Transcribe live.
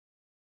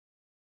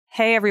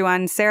Hey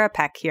everyone, Sarah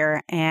Peck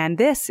here, and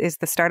this is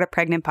the Startup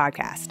Pregnant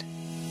Podcast.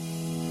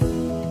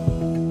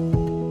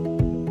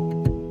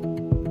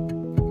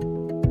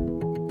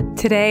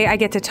 Today, I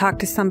get to talk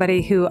to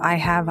somebody who I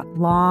have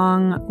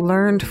long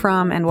learned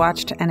from and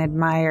watched and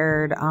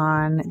admired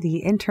on the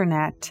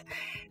internet.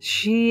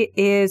 She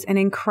is an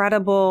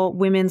incredible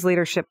women's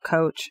leadership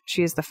coach.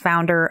 She is the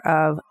founder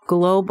of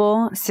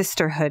Global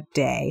Sisterhood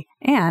Day,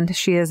 and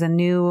she is a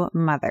new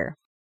mother.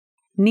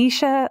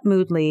 Nisha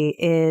Moodley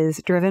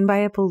is driven by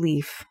a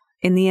belief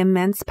in the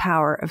immense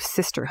power of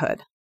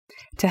sisterhood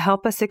to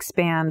help us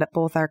expand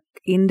both our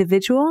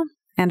individual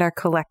and our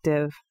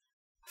collective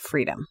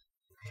freedom.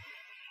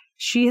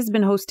 She has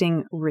been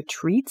hosting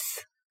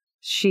retreats.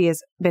 She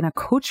has been a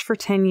coach for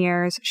 10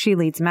 years. She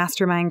leads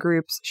mastermind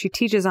groups. She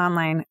teaches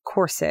online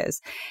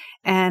courses.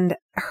 And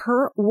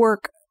her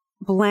work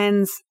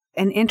blends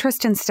an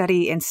interest in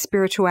study in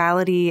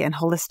spirituality and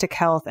holistic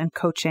health and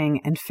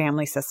coaching and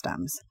family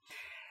systems.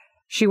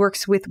 She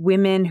works with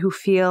women who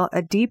feel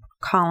a deep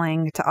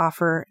calling to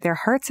offer their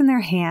hearts and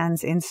their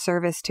hands in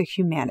service to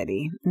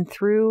humanity. And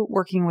through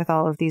working with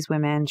all of these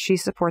women, she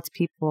supports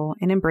people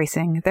in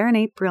embracing their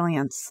innate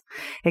brilliance,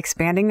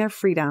 expanding their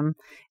freedom,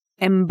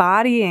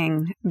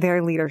 embodying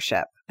their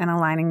leadership, and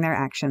aligning their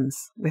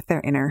actions with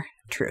their inner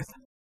truth.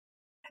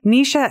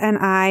 Nisha and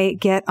I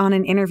get on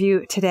an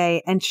interview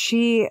today, and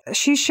she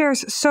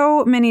shares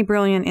so many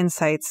brilliant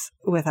insights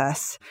with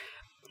us.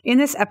 In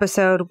this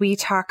episode, we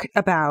talk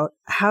about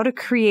how to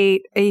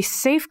create a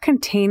safe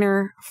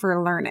container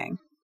for learning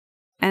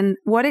and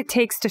what it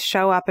takes to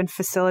show up and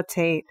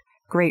facilitate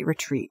great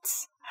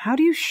retreats. How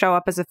do you show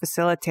up as a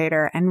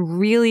facilitator and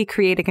really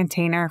create a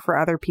container for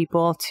other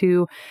people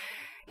to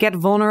get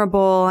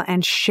vulnerable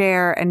and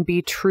share and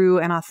be true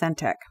and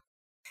authentic?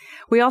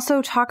 We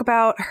also talk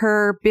about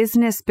her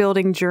business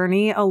building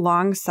journey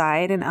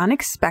alongside an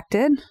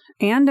unexpected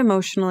and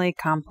emotionally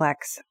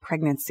complex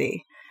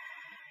pregnancy.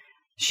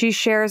 She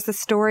shares the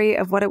story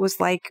of what it was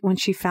like when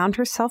she found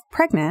herself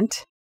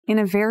pregnant in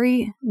a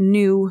very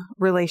new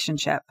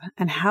relationship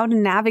and how to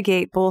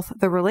navigate both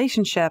the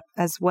relationship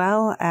as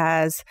well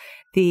as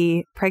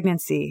the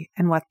pregnancy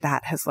and what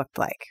that has looked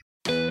like.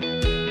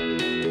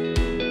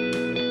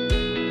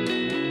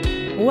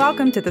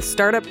 Welcome to the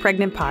Startup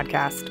Pregnant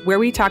Podcast, where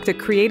we talk to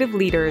creative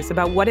leaders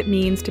about what it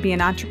means to be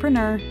an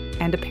entrepreneur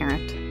and a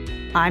parent.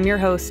 I'm your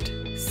host,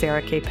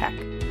 Sarah K. Peck.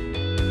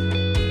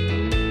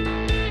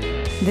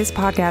 This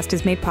podcast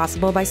is made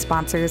possible by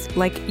sponsors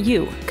like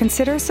you.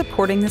 Consider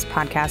supporting this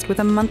podcast with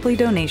a monthly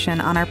donation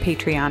on our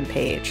Patreon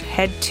page.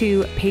 Head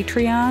to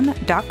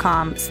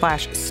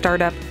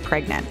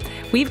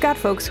patreon.com/startuppregnant. We've got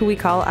folks who we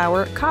call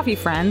our coffee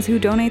friends who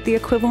donate the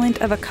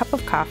equivalent of a cup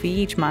of coffee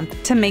each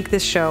month to make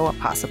this show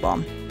possible.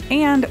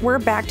 And we're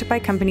backed by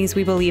companies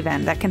we believe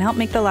in that can help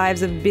make the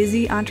lives of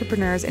busy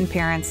entrepreneurs and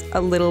parents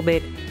a little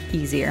bit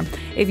easier.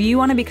 If you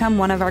want to become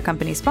one of our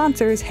company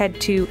sponsors,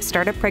 head to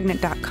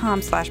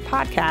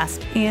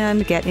startuppregnant.com/podcast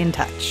and get in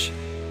touch.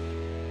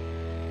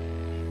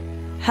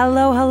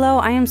 Hello.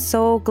 I am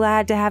so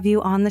glad to have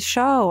you on the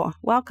show.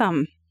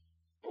 Welcome.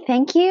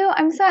 Thank you.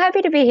 I'm so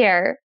happy to be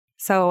here.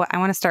 So I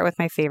want to start with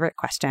my favorite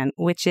question,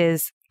 which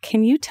is,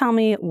 can you tell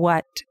me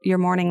what your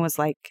morning was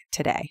like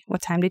today?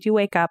 What time did you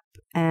wake up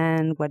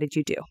and what did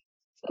you do?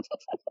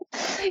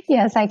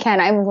 Yes, I can.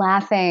 I'm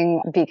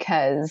laughing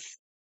because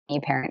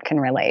any parent can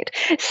relate.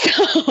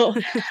 So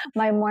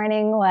my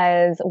morning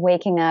was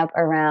waking up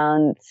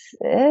around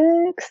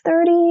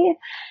 6:30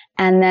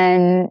 and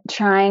then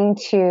trying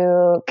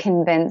to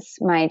convince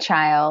my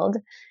child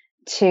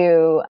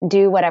to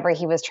do whatever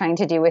he was trying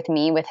to do with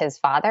me with his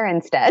father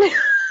instead.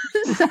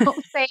 So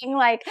saying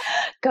like,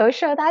 go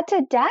show that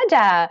to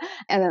Dada.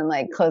 And then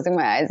like closing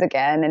my eyes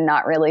again and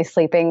not really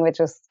sleeping, but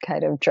just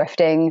kind of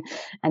drifting.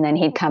 And then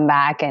he'd come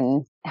back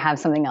and have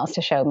something else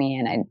to show me.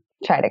 And I'd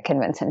try to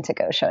convince him to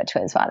go show it to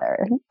his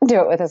father, do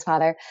it with his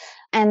father.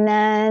 And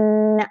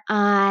then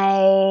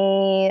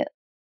I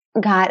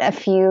got a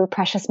few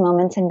precious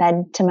moments in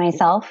bed to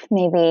myself,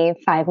 maybe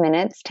 5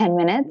 minutes, 10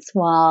 minutes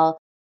while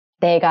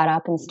they got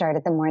up and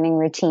started the morning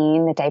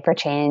routine, the diaper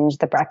change,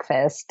 the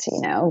breakfast,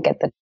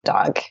 get the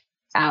dog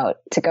out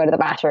to go to the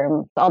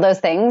bathroom, all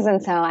those things.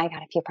 And so I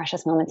got a few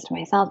precious moments to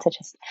myself to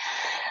just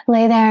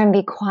lay there and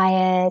be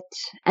quiet.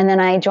 And then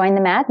I joined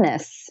the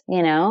madness,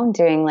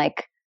 doing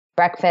like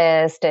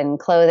breakfast and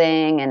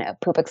clothing and a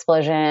poop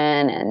explosion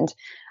and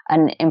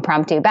an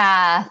impromptu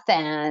bath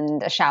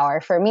and a shower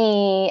for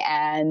me.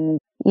 And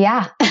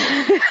yeah,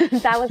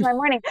 that was my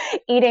morning.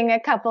 Eating a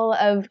couple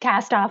of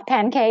cast off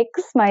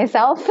pancakes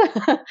myself.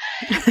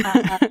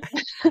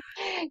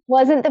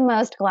 Wasn't the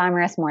most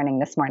glamorous morning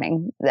this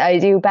morning. I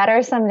do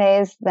better some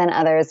days than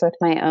others with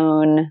my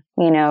own,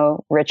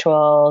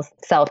 rituals,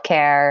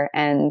 self-care.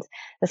 And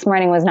this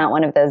morning was not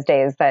one of those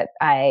days that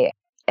I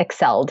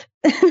excelled.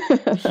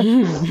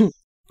 And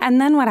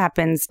then what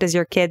happens? Does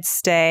your kid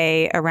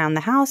stay around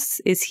the house?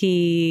 Is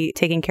he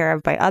taken care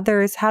of by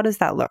others? How does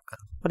that look?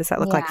 What does that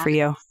look like for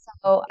you?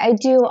 So I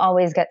do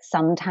always get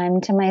some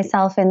time to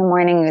myself in the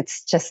morning.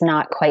 It's just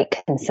not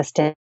quite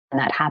consistent when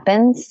that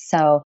happens.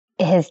 So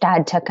his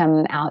dad took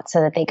him out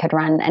so that they could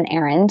run an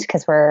errand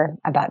because we're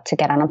about to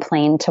get on a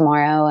plane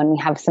tomorrow and we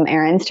have some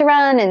errands to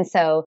run. And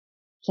so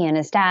he and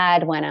his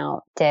dad went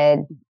out, did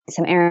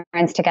some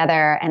errands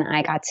together, and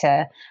I got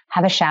to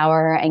have a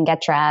shower and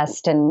get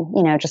dressed and,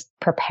 just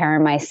prepare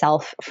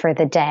myself for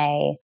the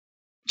day,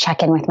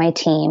 check in with my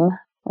team,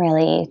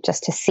 really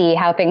just to see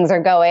how things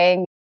are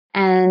going.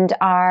 And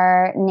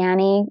our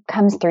nanny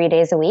comes 3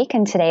 days a week,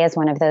 and today is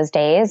one of those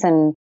days.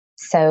 And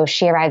so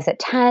she arrives at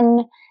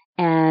 10,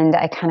 and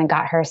I kind of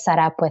got her set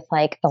up with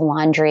like the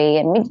laundry,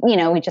 and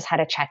we just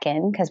had a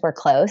check-in because we're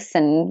close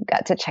and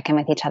got to check in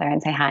with each other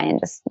and say hi and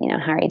just,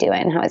 how are you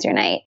doing? How was your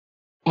night?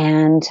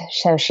 And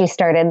so she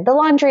started the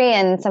laundry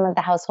and some of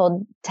the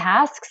household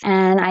tasks,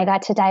 and I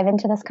got to dive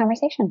into this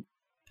conversation.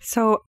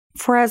 So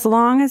for as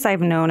long as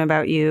I've known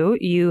about you,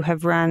 you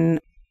have run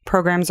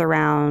programs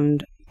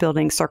around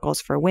building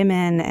circles for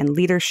women and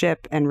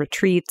leadership and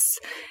retreats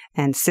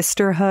and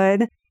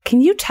sisterhood.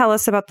 Can you tell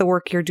us about the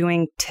work you're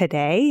doing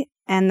today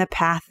and the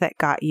path that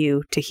got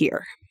you to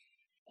here?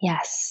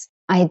 Yes,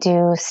 I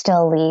do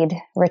still lead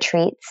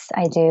retreats.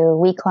 I do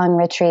week-long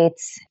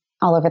retreats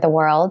all over the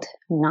world.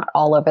 Not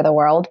all over the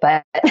world,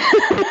 but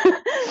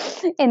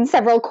in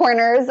several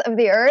corners of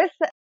the earth.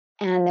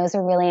 And those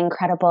are really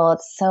incredible.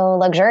 It's so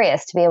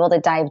luxurious to be able to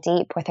dive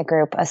deep with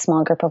a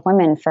small group of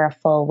women for a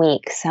full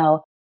week.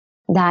 So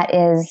that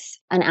is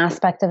an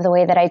aspect of the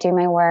way that I do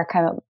my work.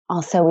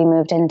 We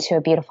moved into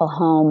a beautiful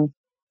home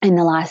in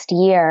the last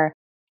year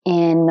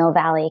in Mill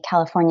Valley,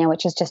 California,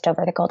 which is just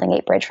over the Golden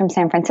Gate Bridge from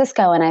San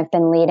Francisco. And I've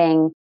been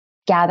leading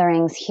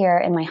gatherings here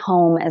in my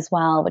home as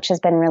well, which has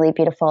been really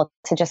beautiful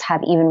to just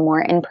have even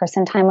more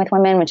in-person time with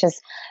women, which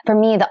is for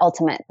me the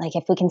ultimate. Like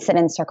if we can sit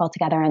in circle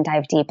together and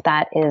dive deep,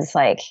 that is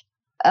like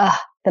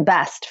the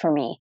best for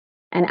me.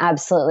 And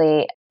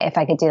absolutely, if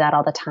I could do that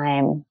all the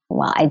time,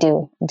 well, I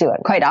do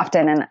it quite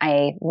often, and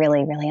I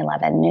really, really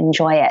love it and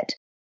enjoy it.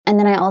 And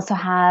then I also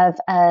have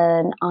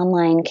an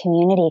online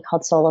community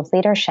called Soul of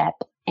Leadership.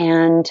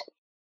 And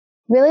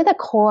really the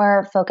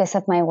core focus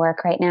of my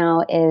work right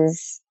now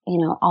is,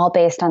 all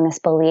based on this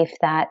belief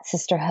that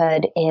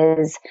sisterhood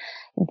is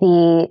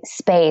the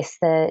space,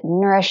 the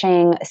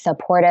nourishing,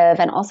 supportive,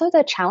 and also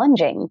the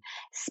challenging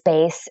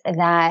space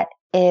that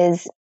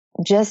is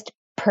just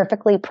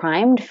perfectly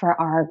primed for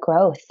our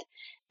growth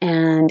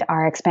and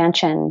our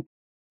expansion.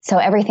 So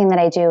everything that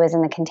I do is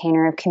in the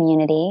container of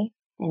community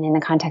and in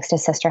the context of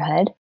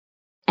sisterhood,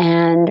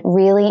 and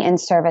really in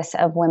service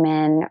of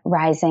women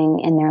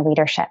rising in their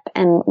leadership.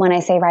 And when I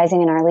say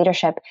rising in our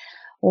leadership,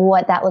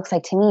 what that looks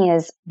like to me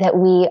is that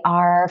we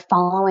are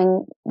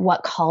following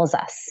what calls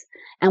us.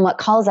 And what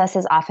calls us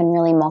is often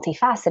really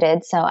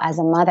multifaceted. So as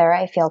a mother,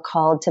 I feel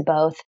called to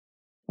both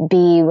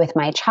be with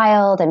my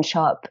child and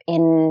show up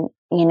in,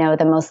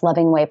 the most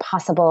loving way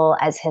possible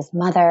as his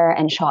mother,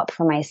 and show up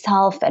for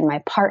myself and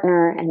my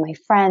partner and my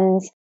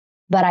friends.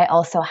 But I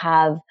also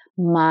have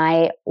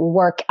my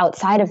work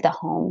outside of the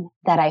home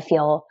that I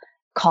feel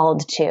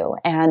called to,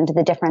 and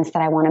the difference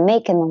that I want to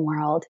make in the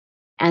world,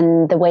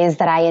 and the ways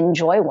that I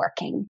enjoy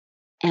working.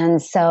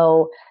 And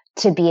so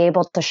to be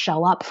able to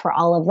show up for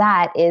all of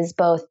that is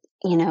both,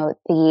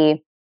 the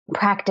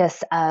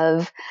practice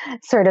of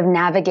sort of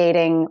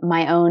navigating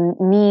my own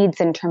needs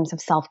in terms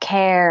of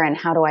self-care and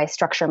how do I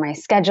structure my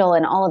schedule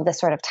and all of the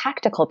sort of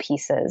tactical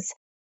pieces,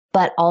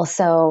 but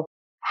also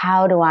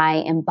how do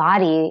I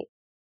embody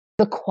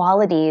the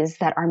qualities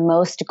that are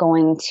most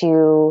going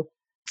to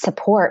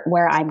support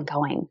where I'm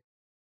going.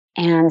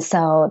 And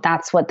so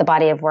that's what the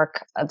body of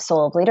work of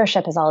Soul of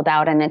Leadership is all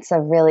about. And it's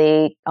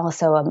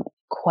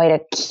quite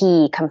a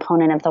key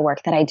component of the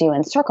work that I do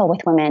in Circle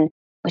with women,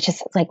 which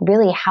is like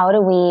really how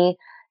do we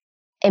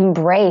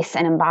embrace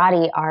and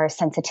embody our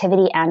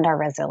sensitivity and our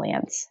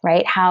resilience,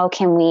 right? How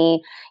can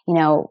we,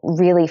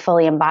 really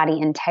fully embody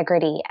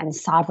integrity and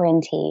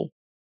sovereignty,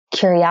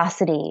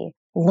 curiosity,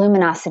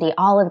 luminosity,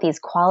 all of these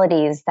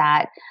qualities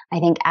that I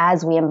think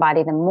as we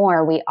embody them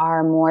more, we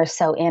are more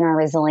so in our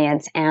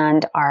resilience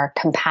and our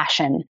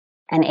compassion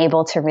and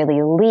able to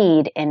really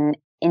lead in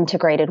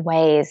integrated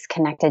ways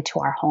connected to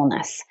our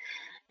wholeness.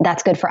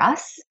 That's good for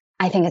us.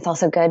 I think it's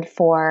also good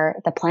for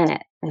the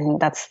planet. And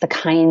that's the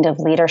kind of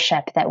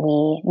leadership that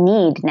we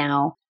need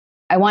now.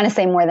 I want to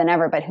say more than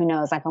ever, but who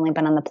knows? I've only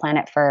been on the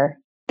planet for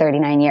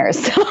 39 years.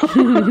 So.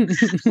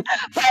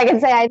 But I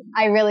can say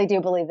I really do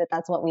believe that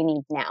that's what we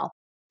need now.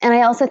 And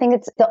I also think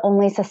it's the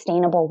only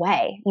sustainable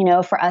way,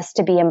 for us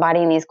to be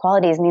embodying these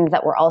qualities means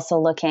that we're also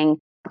looking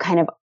kind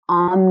of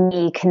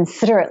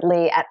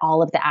omni-considerately at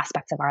all of the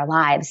aspects of our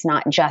lives,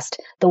 not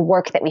just the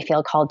work that we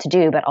feel called to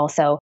do, but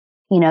also,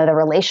 the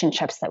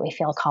relationships that we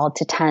feel called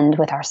to tend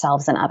with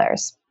ourselves and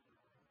others.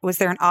 Was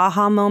there an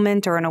aha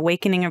moment or an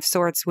awakening of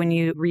sorts when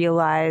you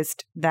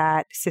realized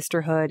that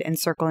sisterhood and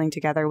circling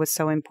together was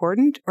so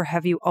important, or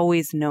have you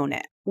always known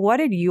it? What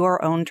did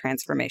your own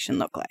transformation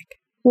look like?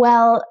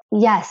 Well,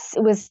 yes,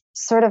 it was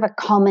sort of a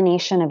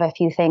culmination of a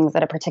few things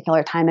at a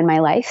particular time in my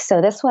life.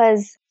 So this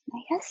was,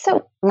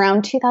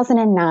 around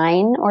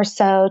 2009 or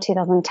so,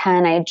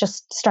 2010. I had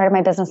just started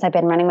my business. I've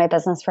been running my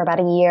business for about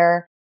a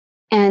year.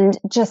 And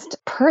just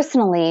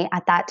personally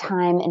at that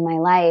time in my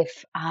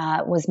life,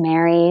 was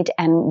married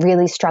and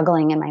really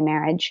struggling in my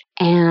marriage.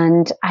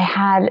 And I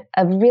had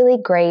a really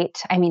great,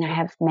 I mean, I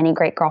have many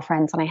great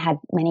girlfriends and I had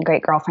many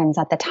great girlfriends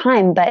at the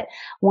time, but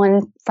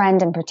one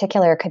friend in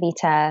particular,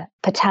 Kavita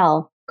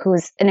Patel,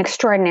 who's an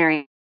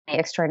extraordinary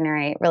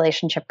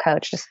relationship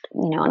coach, just,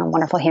 and a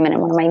wonderful human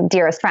and one of my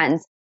dearest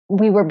friends.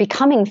 We were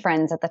becoming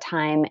friends at the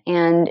time.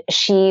 And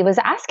she was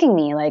asking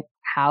me, like,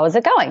 how is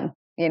it going?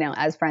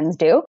 As friends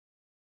do.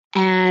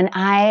 And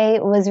I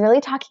was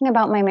really talking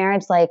about my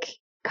marriage, like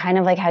kind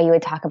of like how you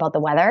would talk about the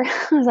weather.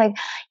 I was like,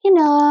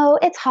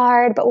 it's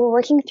hard, but we're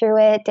working through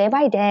it day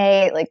by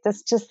day. Like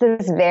this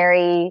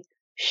very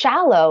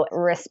shallow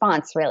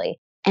response, really.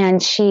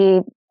 And she,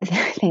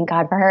 thank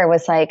God for her,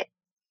 was like,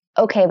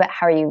 okay, but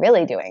how are you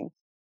really doing?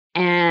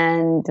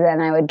 And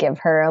then I would give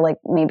her like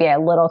maybe a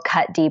little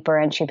cut deeper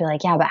and she'd be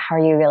like, yeah, but how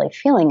are you really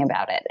feeling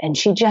about it? And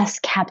she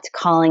just kept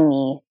calling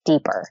me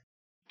deeper.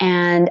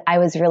 And I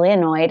was really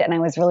annoyed and I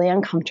was really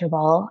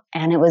uncomfortable.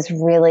 And it was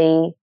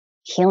really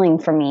healing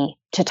for me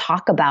to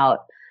talk about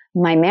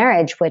my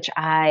marriage, which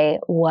I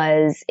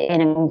was in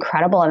an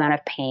incredible amount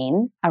of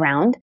pain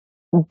around,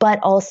 but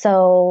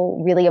also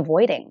really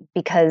avoiding,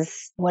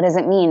 because what does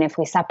it mean if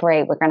we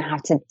separate? We're going to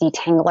have to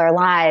detangle our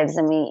lives.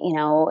 And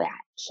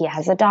he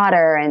has a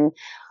daughter, and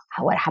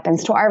what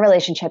happens to our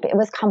relationship? It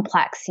was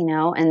complex,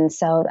 and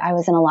so I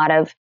was in a lot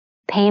of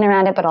pain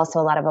around it, but also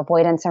a lot of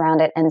avoidance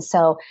around it. And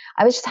so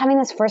I was just having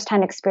this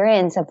firsthand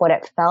experience of what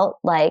it felt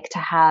like to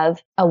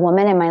have a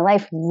woman in my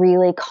life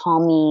really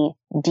call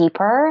me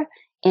deeper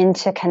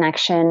into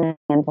connection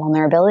and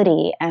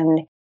vulnerability,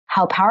 and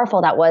how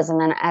powerful that was.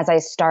 And then as I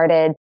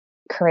started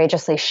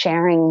courageously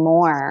sharing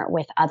more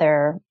with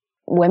other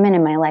women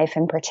in my life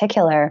in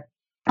particular,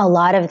 a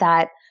lot of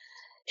that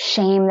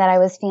shame that I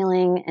was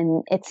feeling,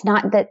 and it's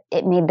not that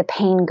it made the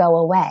pain go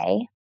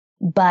away,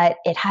 but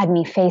it had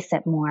me face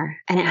it more,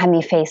 and it had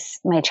me face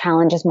my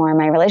challenges more,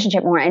 my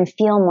relationship more, and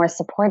feel more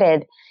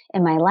supported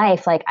in my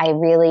life. Like I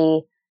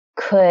really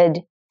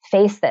could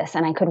face this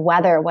and I could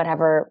weather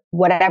whatever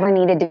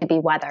needed to be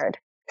weathered.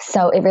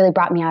 So it really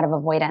brought me out of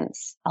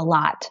avoidance a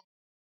lot.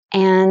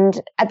 And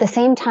at the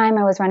same time,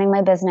 I was running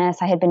my business.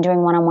 I had been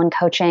doing one-on-one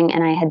coaching,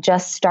 and I had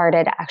just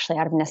started, actually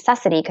out of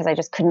necessity, because I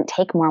just couldn't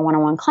take more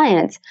one-on-one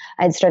clients,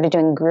 I had started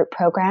doing group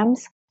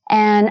programs.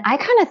 And I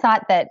kind of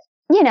thought that,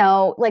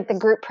 like the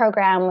group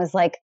program was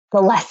like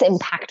the less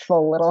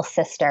impactful little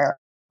sister.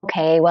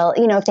 Okay, well,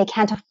 if they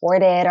can't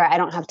afford it or I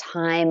don't have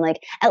time, like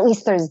at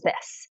least there's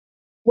this.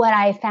 What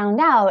I found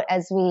out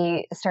as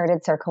we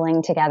started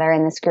circling together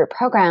in this group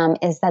program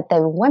is that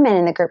the women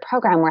in the group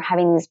program were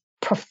having these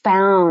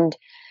profound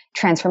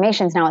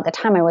transformations. Now, at the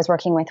time, I was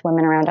working with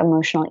women around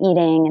emotional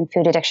eating and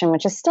food addiction,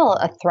 which is still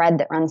a thread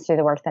that runs through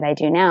the work that I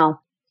do now.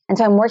 And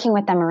so I'm working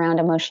with them around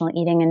emotional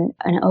eating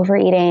and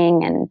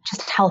overeating and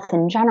just health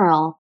in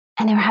general.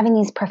 And they were having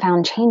these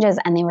profound changes,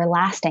 and they were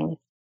lasting.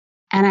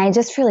 And I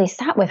just really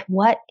sat with,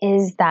 what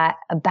is that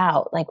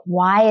about? Like,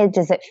 why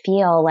does it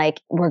feel like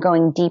we're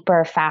going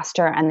deeper,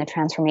 faster, and the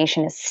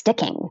transformation is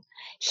sticking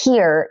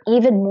here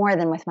even more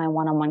than with my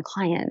one-on-one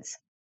clients?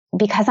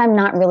 Because I'm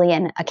not really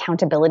an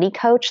accountability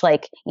coach,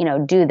 like,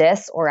 do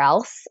this or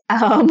else.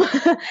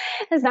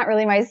 It's not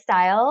really my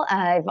style.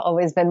 I've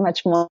always been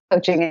much more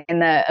coaching in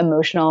the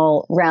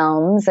emotional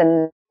realms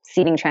and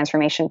seeding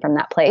transformation from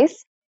that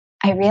place.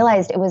 I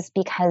realized it was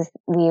because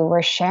we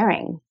were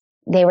sharing.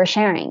 They were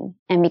sharing.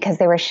 And because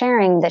they were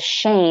sharing, the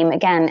shame,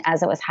 again,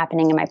 as it was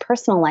happening in my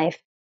personal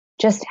life,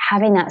 just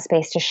having that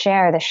space to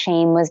share, the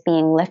shame was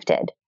being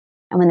lifted.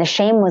 And when the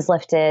shame was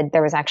lifted,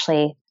 there was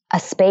actually a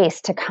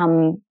space to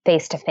come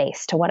face to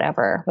face to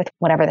whatever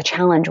the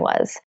challenge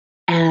was.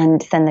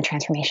 And then the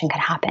transformation could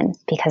happen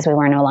because we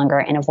were no longer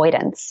in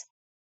avoidance.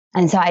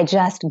 And so I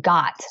just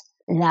got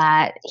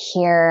that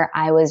here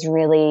I was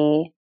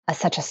really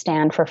such a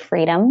stand for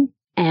freedom,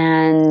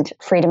 and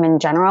freedom in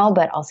general,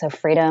 but also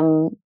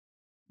freedom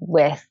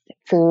with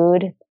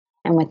food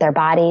and with their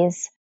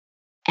bodies.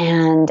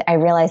 And I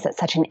realized that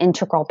such an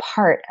integral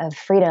part of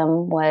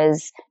freedom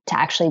was to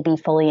actually be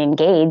fully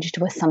engaged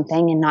with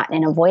something and not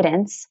in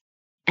avoidance.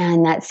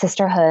 And that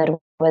sisterhood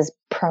was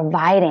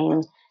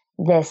providing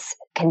this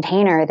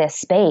container, this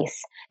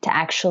space to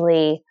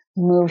actually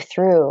move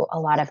through a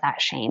lot of that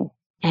shame.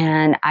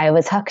 And I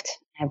was hooked.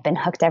 I've been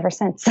hooked ever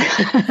since.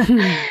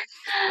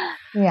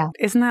 Yeah.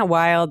 Isn't that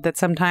wild that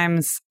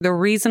sometimes the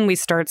reason we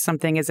start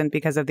something isn't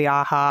because of the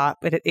aha,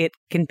 but it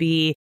can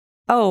be,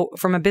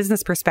 from a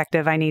business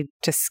perspective, I need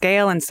to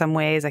scale in some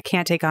ways. I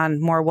can't take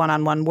on more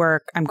one-on-one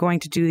work. I'm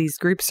going to do these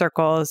group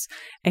circles.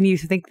 And you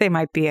think they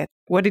might be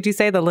what did you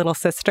say? The little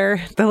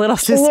sister? The little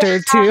sister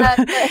too.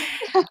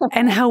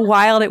 And how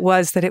wild it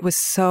was that it was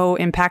so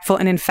impactful.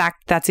 And in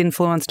fact, that's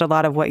influenced a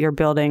lot of what you're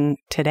building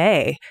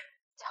today.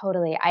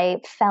 Totally.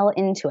 I fell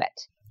into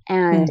it.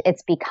 And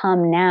it's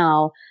become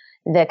now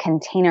the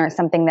container,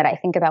 something that I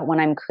think about when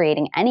I'm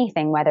creating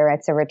anything, whether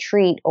it's a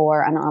retreat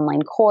or an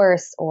online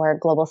course or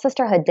Global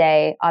Sisterhood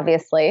Day,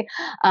 obviously,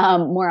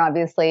 more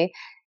obviously.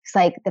 It's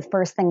like the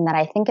first thing that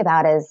I think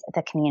about is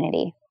the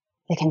community.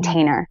 the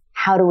container?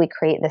 How do we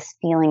create this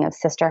feeling of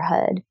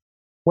sisterhood?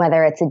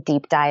 Whether it's a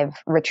deep dive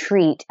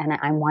retreat and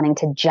I'm wanting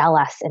to gel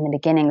us in the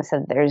beginning so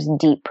that there's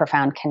deep,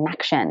 profound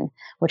connection,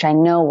 which I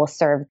know will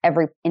serve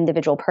every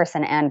individual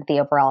person and the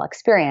overall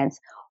experience,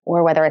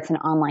 or whether it's an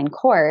online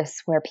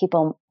course where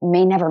people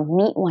may never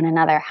meet one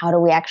another, how do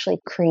we actually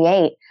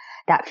create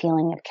that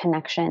feeling of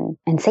connection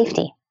and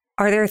safety?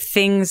 Are there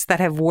things that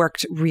have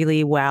worked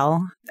really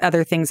well,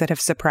 other things that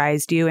have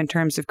surprised you in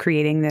terms of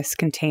creating this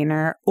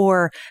container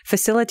or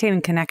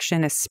facilitating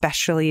connection,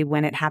 especially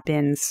when it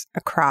happens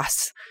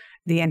across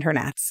the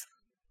internets?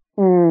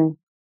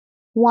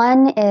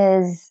 One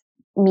is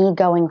me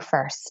going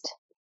first.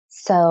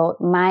 So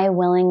my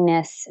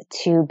willingness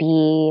to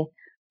be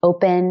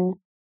open,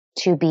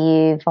 to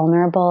be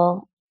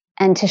vulnerable,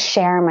 and to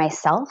share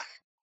myself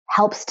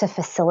helps to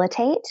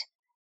facilitate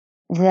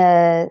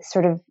the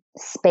sort of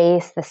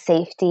space, the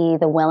safety,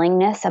 the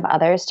willingness of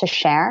others to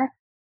share.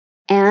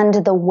 And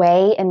the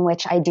way in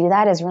which I do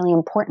that is really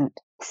important.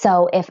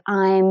 So if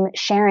I'm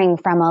sharing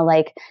from a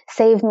like,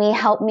 save me,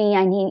 help me,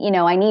 I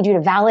need you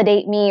to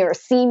validate me or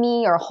see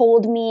me or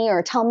hold me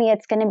or tell me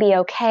it's going to be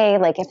okay.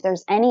 Like if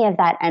there's any of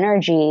that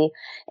energy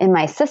in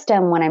my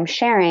system when I'm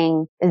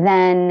sharing,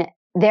 then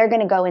they're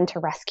going to go into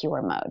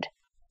rescuer mode.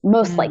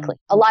 Most likely.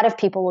 A lot of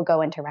people will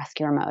go into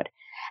rescuer mode.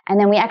 And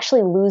then we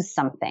actually lose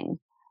something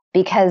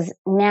because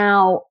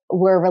now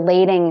we're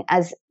relating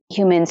as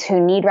humans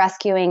who need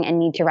rescuing and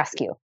need to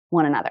rescue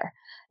one another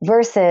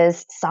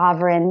versus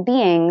sovereign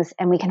beings,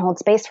 and we can hold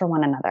space for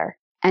one another.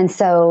 And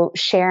so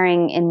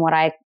sharing in what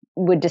I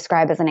would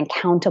describe as an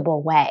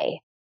accountable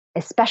way,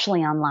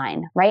 especially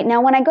online. Right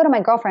now, when I go to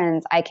my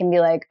girlfriends, I can be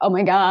like, oh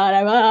my God,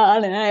 I'm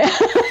on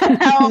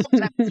and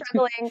I'm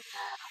struggling.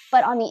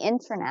 But on the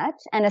internet,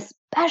 and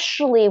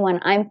especially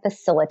when I'm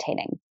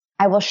facilitating,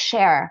 I will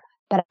share,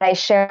 but I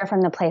share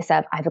from the place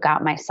of I've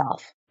got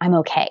myself. I'm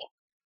okay.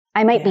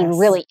 I might be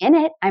really in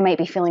it. I might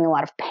be feeling a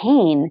lot of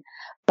pain,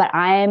 but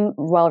I'm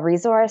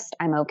well-resourced.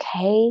 I'm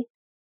okay.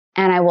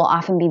 And I will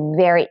often be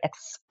very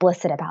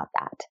explicit about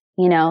that.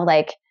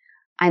 Like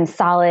I'm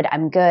solid.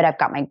 I'm good. I've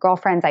got my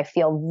girlfriends. I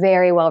feel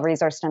very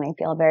well-resourced and I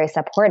feel very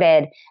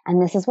supported.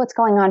 And this is what's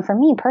going on for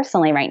me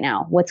personally right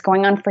now. What's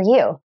going on for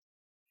you?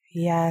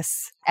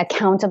 Yes.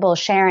 Accountable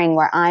sharing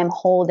where I'm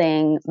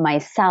holding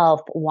myself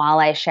while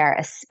I share,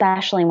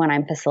 especially when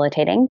I'm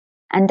facilitating,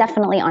 and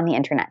definitely on the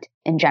internet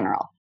in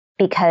general.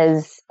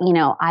 Because,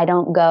 I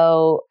don't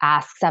go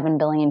ask 7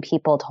 billion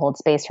people to hold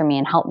space for me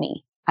and help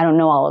me. I don't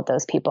know all of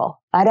those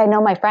people, but I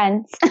know my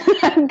friends.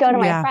 I go to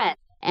my friends.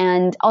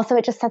 And also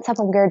it just sets up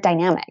a weird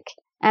dynamic.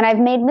 And I've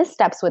made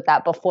missteps with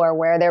that before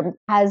where there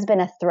has been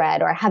a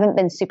thread or I haven't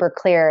been super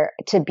clear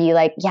to be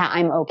like, yeah,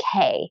 I'm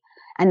okay.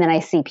 And then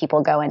I see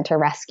people go into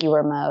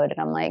rescuer mode and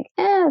I'm like,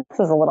 this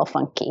is a little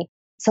funky.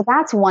 So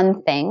that's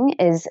one thing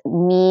is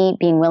me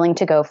being willing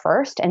to go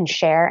first and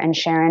share in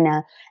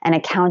an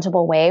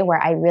accountable way where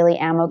I really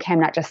am okay. I'm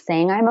not just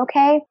saying I'm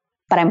okay,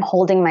 but I'm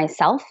holding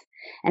myself.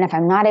 And if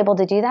I'm not able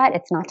to do that,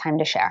 it's not time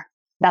to share.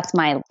 That's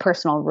my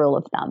personal rule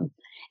of thumb.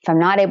 If I'm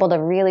not able to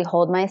really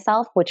hold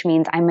myself, which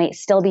means I might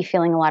still be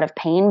feeling a lot of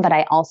pain, but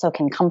I also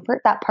can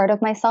comfort that part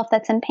of myself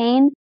that's in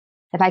pain.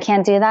 If I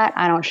can't do that,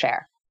 I don't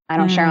share. I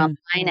don't share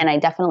online, and I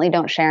definitely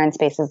don't share in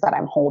spaces that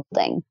I'm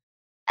holding.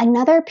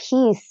 Another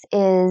piece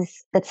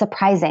is that's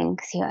surprising,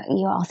 because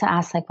you also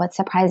asked like what's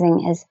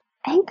surprising is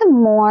I think the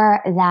more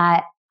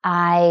that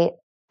I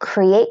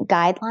create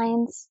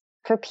guidelines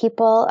for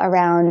people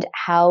around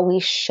how we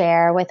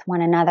share with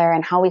one another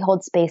and how we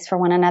hold space for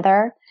one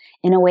another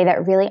in a way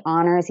that really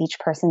honors each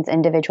person's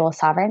individual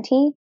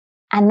sovereignty,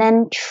 and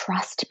then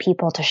trust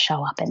people to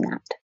show up in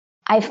that.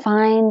 I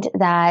find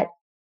that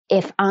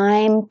if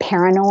I'm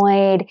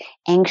paranoid,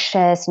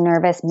 anxious,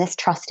 nervous,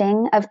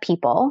 mistrusting of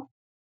people,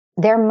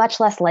 they're much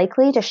less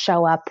likely to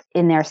show up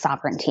in their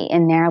sovereignty,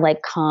 in their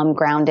like calm,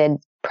 grounded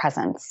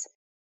presence.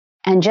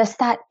 And just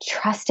that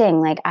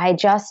trusting, like I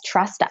just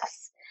trust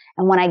us.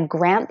 And when I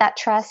grant that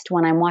trust,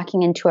 when I'm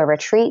walking into a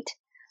retreat,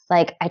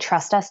 like I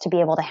trust us to be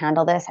able to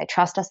handle this. I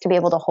trust us to be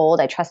able to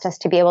hold. I trust us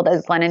to be able to,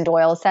 as Glennon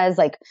Doyle says,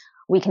 like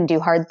we can do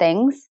hard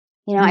things.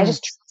 I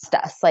just trust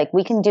us. Like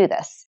we can do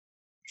this.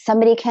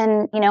 Somebody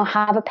can,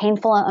 have a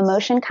painful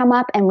emotion come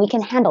up and we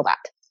can handle that.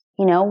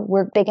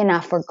 We're big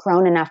enough, we're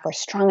grown enough, we're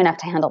strong enough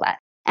to handle that.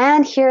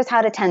 And here's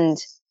how to tend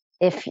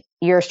if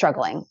you're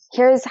struggling.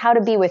 Here's how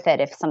to be with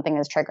it if something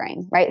is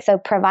triggering, right? So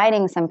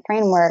providing some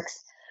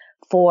frameworks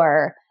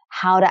for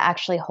how to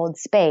actually hold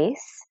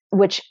space,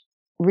 which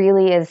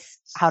really is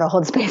how to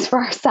hold space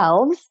for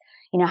ourselves,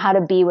 how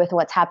to be with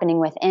what's happening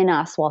within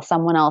us while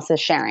someone else is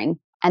sharing.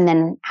 And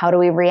then how do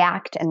we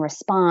react and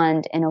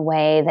respond in a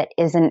way that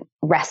isn't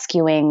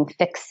rescuing,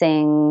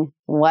 fixing,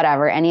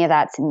 whatever, any of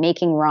that's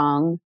making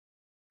wrong,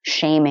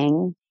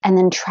 shaming, and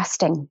then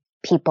trusting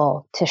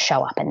people to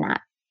show up in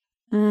that.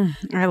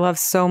 I love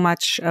so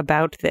much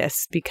about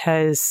this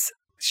because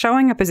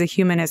showing up as a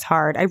human is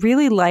hard. I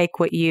really like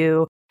what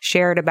you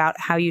shared about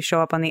how you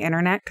show up on the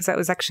internet, because that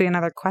was actually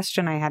another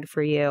question I had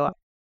for you.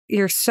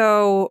 You're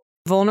so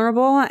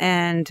vulnerable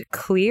and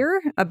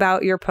clear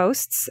about your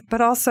posts,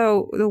 but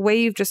also the way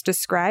you've just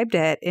described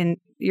it and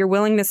your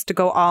willingness to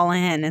go all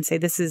in and say,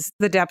 this is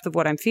the depth of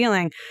what I'm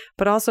feeling,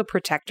 but also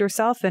protect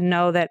yourself and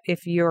know that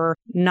if you're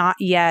not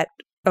yet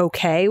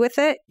okay with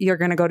it, you're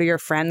going to go to your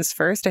friends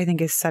first, I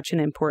think is such an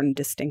important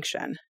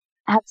distinction.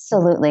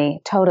 Absolutely.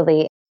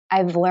 Totally.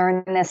 I've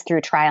learned this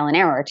through trial and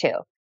error too.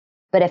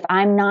 But if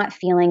I'm not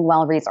feeling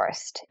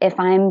well-resourced, if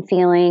I'm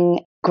feeling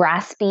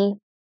graspy,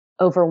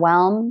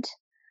 overwhelmed,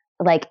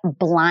 like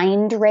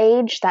blind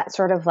rage, that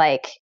sort of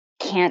like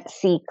can't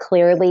see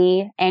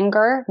clearly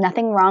anger,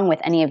 nothing wrong with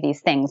any of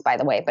these things, by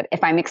the way. But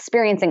if I'm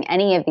experiencing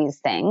any of these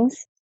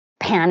things,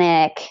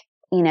 panic,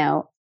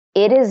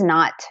 it is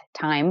not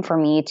time for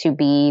me to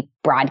be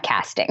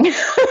broadcasting.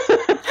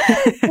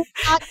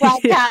 Not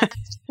broadcast,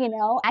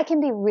 I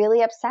can be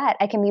really upset.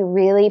 I can be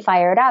really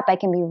fired up. I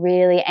can be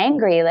really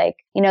angry. Like,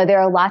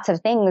 there are lots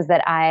of things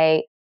that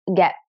I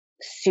get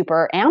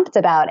super amped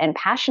about and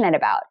passionate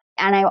about.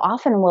 And I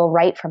often will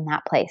write from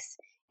that place.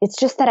 It's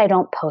just that I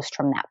don't post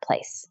from that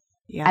place.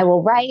 Yeah. I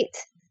will write.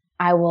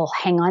 I will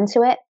hang on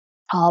to it.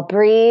 I'll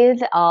breathe.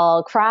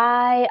 I'll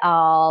cry.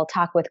 I'll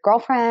talk with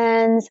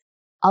girlfriends.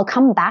 I'll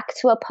come back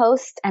to a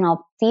post and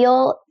I'll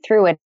feel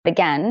through it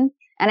again.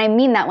 And I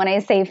mean that when I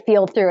say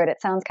feel through it,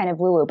 it sounds kind of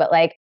woo-woo, but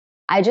like,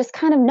 I just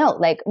kind of note,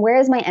 like, where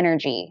is my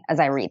energy as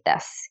I read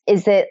this?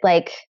 Is it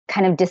like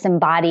kind of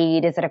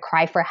disembodied? Is it a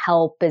cry for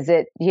help? Is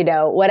it,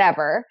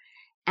 whatever?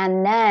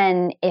 And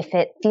then if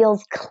it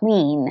feels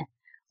clean,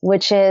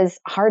 which is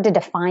hard to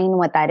define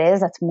what that is,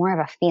 that's more of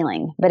a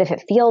feeling. But if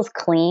it feels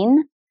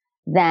clean,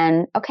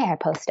 then okay, I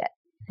post it.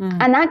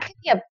 And that could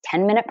be a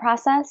 10-minute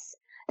process.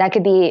 That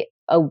could be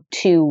a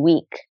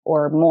 2-week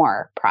or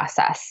more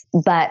process.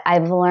 But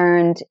I've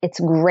learned it's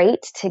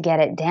great to get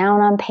it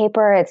down on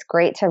paper. It's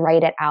great to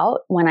write it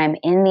out when I'm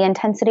in the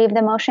intensity of the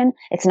emotion.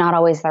 It's not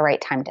always the right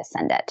time to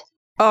send it.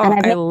 Oh,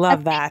 I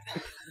love that.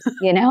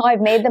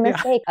 I've made the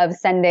mistake of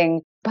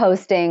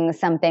posting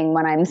something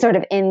when I'm sort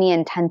of in the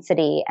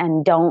intensity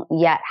and don't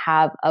yet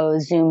have a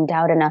zoomed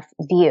out enough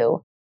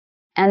view.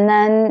 And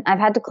then I've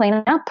had to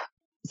clean up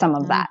some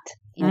of that.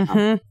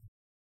 Mm-hmm.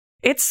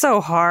 It's so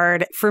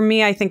hard. For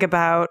me, I think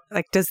about,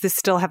 like, does this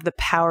still have the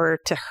power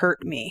to hurt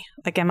me?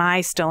 Like, am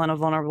I still in a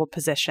vulnerable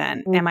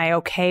position? Am I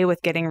okay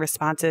with getting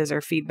responses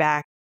or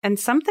feedback? And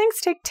some things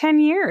take 10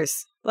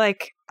 years.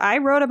 Like, I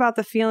wrote about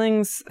the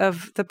feelings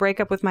of the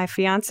breakup with my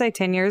fiance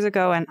 10 years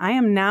ago, and I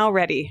am now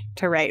ready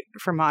to write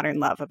for Modern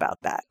Love about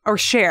that. Or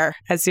share,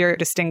 as you're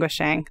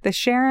distinguishing. The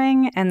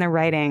sharing and the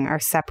writing are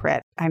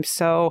separate. I'm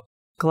so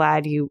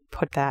glad you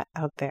put that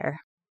out there.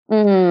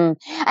 And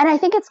I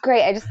think it's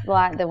great. I just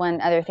thought the one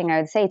other thing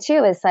I would say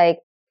too is like,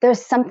 there's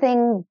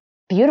something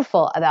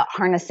beautiful about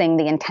harnessing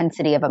the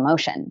intensity of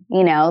emotion,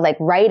 like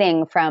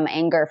writing from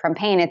anger, from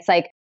pain. It's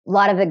like a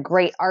lot of the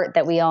great art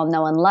that we all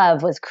know and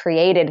love was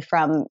created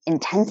from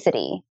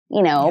intensity,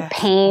 yes.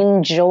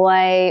 Pain,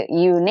 joy,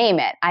 you name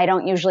it. I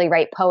don't usually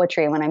write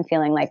poetry when I'm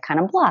feeling like kind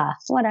of blah,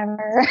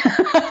 whatever,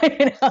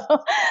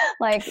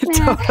 like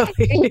totally.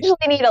 You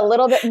usually need a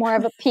little bit more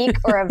of a peak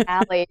or a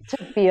valley to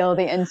feel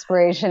the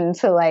inspiration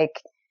to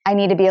like, I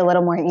need to be a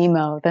little more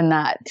emo than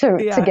that to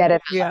get it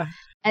out. Yeah.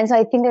 And so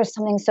I think there's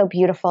something so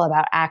beautiful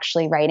about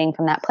actually writing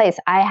from that place.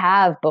 I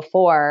have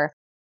before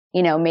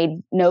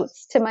made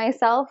notes to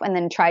myself and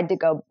then tried to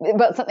go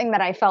about something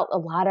that I felt a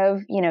lot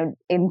of,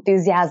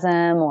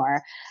 enthusiasm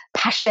or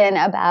passion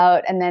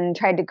about, and then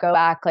tried to go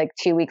back like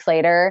 2 weeks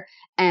later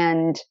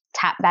and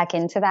tap back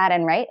into that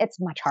and write.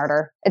 It's much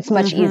harder. It's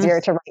much easier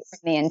to write from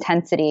the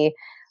intensity.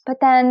 But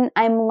then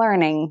I'm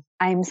learning.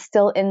 I'm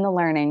still in the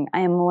learning. I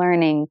am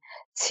learning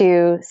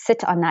to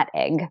sit on that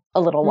egg a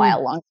little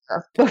while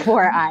longer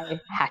before I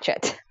hatch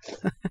it.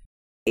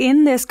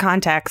 In this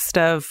context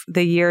of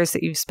the years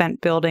that you've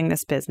spent building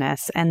this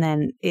business and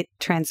then it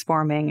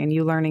transforming and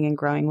you learning and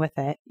growing with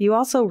it, you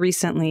also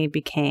recently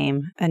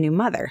became a new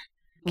mother.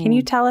 Can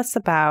you tell us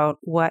about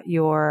what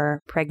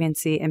your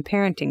pregnancy and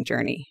parenting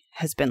journey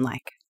has been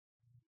like?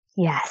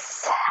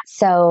 Yes.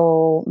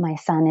 So my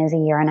son is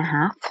 1.5 years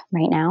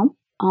right now.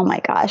 Oh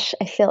my gosh.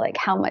 I feel like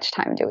how much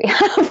time do we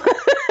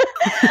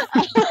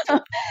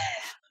have?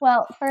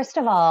 Well, first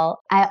of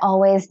all, I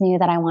always knew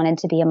that I wanted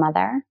to be a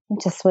mother.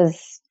 It just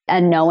was a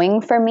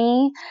knowing for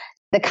me,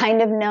 the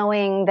kind of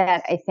knowing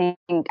that I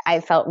think I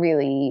felt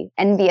really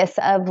envious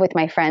of with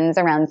my friends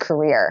around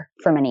career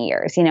for many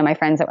years. My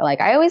friends that were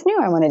like, I always knew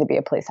I wanted to be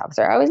a police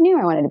officer. I always knew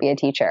I wanted to be a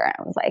teacher. And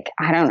I was like,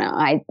 I don't know.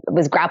 I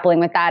was grappling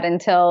with that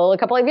until a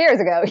couple of years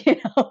ago.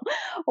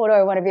 What do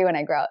I want to be when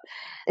I grow up?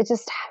 It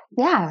just,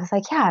 I was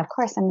like, of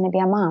course I'm going to be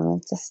a mom.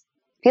 It just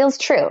feels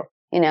true.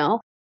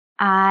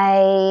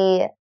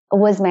 I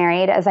was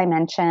married, as I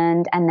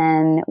mentioned, and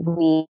then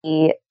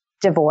we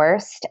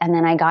divorced, and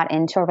then I got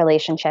into a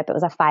relationship. It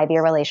was a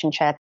 5-year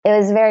relationship. It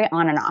was very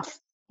on and off.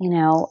 We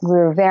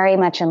were very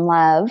much in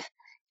love.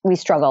 We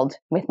struggled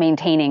with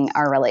maintaining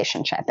our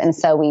relationship. And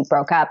so we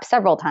broke up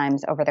several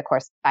times over the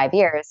course of 5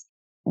 years.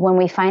 When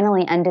we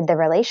finally ended the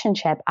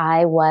relationship,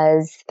 I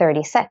was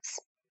 36.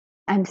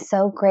 I'm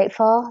so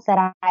grateful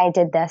that I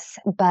did this.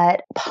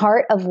 But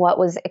part of what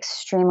was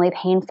extremely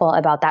painful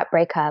about that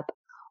breakup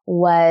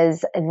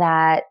was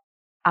that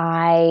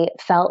I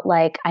felt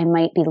like I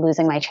might be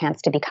losing my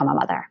chance to become a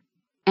mother.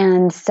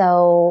 And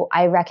so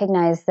I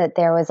recognized that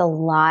there was a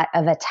lot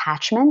of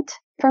attachment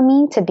for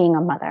me to being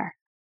a mother,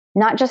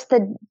 not just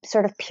the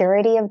sort of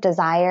purity of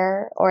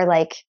desire or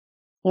like,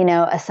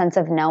 a sense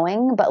of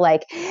knowing, but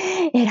like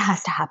it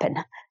has to happen.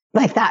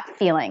 Like that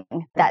feeling,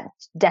 that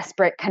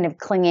desperate kind of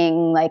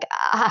clinging, like,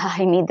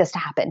 I need this to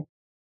happen.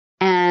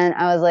 And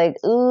I was like,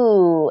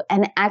 ooh.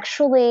 And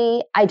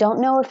actually, I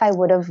don't know if I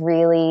would have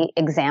really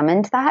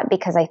examined that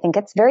because I think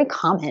it's very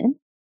common,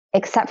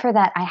 except for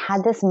that I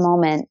had this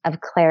moment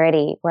of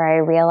clarity where I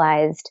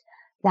realized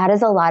that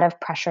is a lot of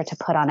pressure to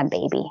put on a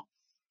baby.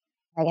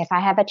 Like if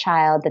I have a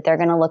child that they're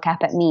going to look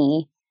up at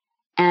me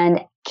and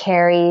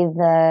carry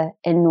the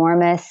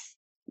enormous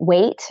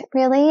weight,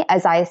 really,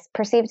 as I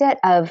perceived it,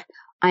 of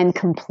I'm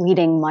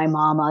completing my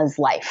mama's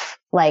life.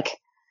 Like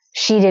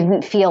she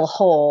didn't feel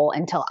whole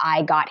until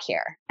I got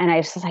here. And I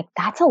was just like,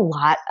 that's a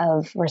lot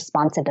of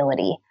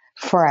responsibility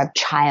for a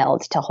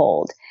child to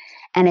hold.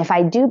 And if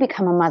I do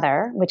become a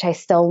mother, which I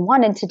still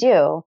wanted to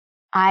do,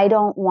 I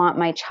don't want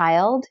my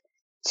child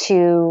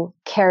to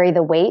carry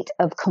the weight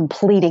of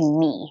completing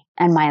me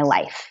and my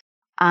life.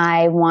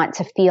 I want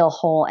to feel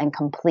whole and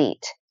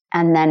complete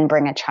and then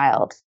bring a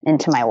child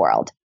into my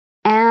world.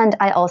 And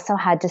I also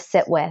had to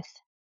sit with,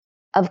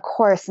 of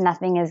course,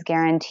 nothing is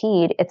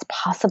guaranteed. It's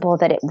possible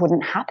that it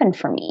wouldn't happen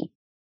for me.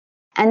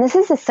 And this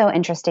is just so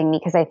interesting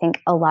because I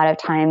think a lot of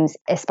times,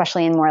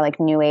 especially in more like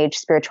new age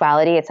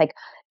spirituality, it's like,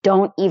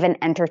 don't even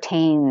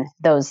entertain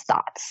those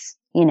thoughts.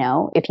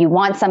 If you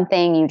want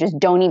something, you just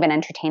don't even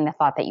entertain the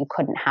thought that you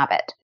couldn't have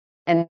it.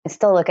 And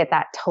still look at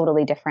that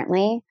totally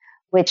differently,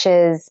 which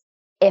is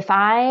if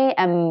I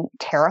am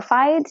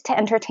terrified to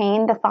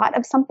entertain the thought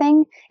of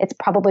something, it's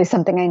probably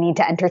something I need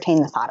to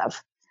entertain the thought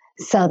of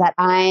so that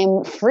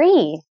I'm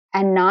free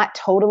and not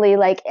totally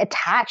like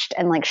attached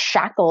and like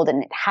shackled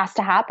and it has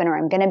to happen or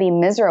I'm going to be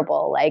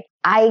miserable. Like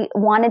I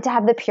wanted to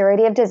have the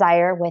purity of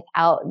desire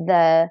without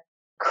the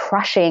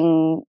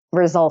crushing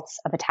results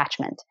of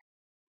attachment.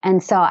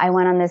 And so I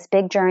went on this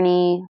big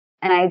journey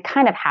and I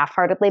kind of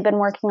half-heartedly been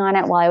working on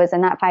it while I was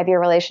in that 5-year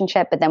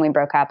relationship. But then we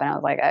broke up and I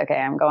was like, okay,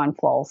 I'm going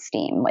full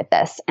steam with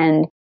this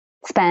and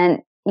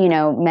spent,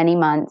 many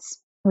months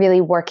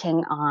really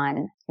working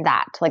on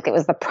that. Like it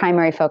was the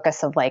primary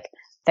focus of like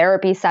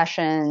therapy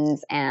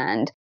sessions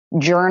and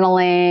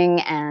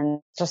journaling and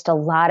just a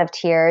lot of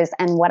tears.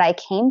 And what I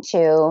came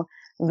to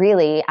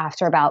really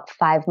after about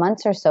 5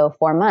 months or so,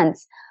 4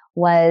 months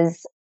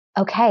was,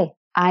 okay,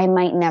 I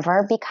might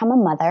never become a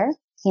mother,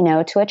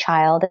 to a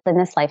child in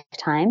this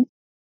lifetime.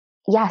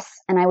 Yes.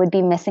 And I would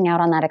be missing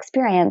out on that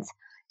experience.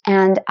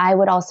 And I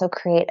would also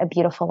create a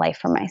beautiful life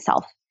for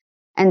myself.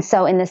 And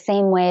so in the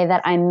same way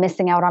that I'm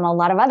missing out on a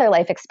lot of other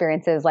life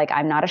experiences, like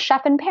I'm not a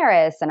chef in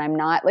Paris and I'm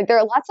not like, there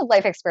are lots of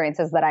life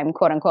experiences that I'm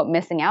quote unquote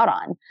missing out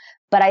on,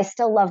 but I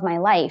still love my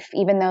life,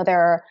 even though there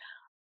are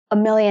a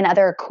million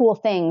other cool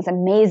things,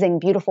 amazing,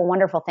 beautiful,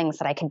 wonderful things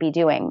that I could be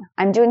doing.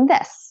 I'm doing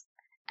this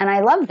and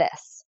I love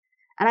this.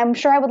 And I'm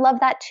sure I would love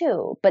that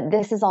too, but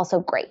this is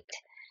also great.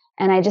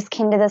 And I just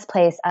came to this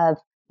place of,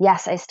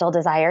 yes, I still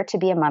desire to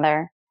be a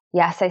mother.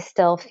 Yes, I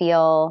still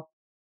feel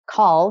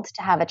called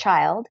to have a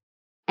child.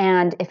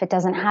 And if it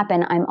doesn't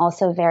happen, I'm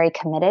also very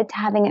committed to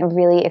having a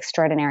really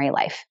extraordinary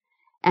life.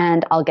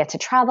 And I'll get to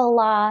travel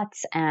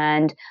lots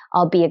and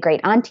I'll be a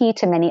great auntie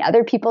to many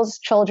other people's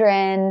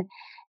children.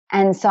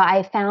 And so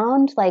I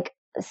found like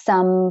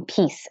some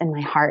peace in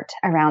my heart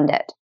around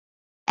it.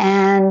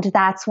 And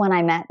that's when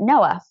I met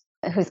Noah,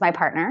 who's my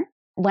partner.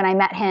 When I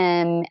met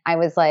him, I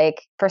was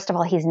like, first of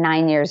all, he's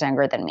 9 years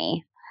younger than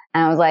me.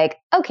 And I was like,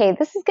 okay,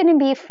 this is going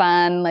to be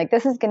fun. Like,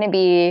 this is going to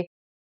be,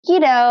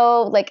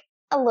 like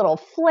a little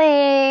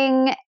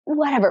fling,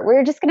 whatever.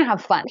 We're just going to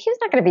have fun. He was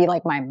not going to be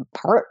like my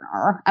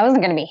partner. I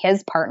wasn't going to be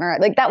his partner.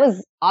 Like, that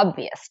was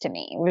obvious to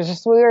me. We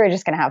were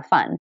just going to have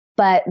fun.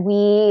 But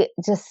we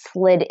just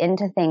slid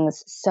into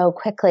things so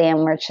quickly and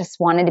we're just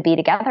wanted to be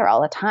together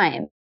all the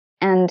time.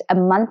 And a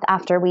month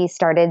after we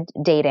started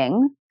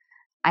dating,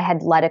 I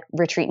had led a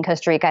retreat in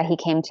Costa Rica. He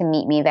came to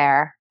meet me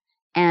there.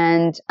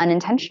 And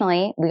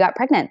unintentionally, we got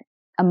pregnant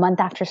a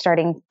month after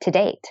starting to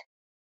date.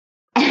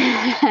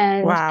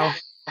 And wow.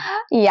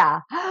 Yeah,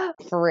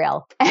 for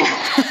real.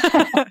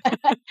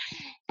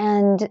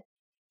 And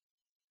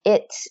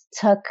it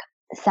took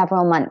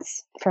several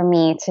months for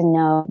me to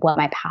know what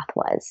my path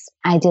was.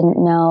 I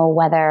didn't know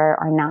whether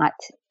or not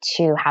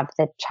to have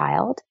the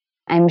child.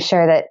 I'm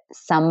sure that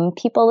some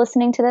people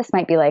listening to this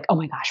might be like, oh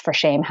my gosh, for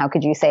shame, how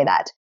could you say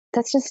that?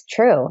 That's just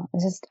true.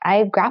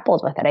 I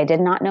grappled with it. I did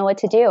not know what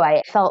to do.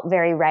 I felt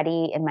very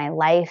ready in my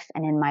life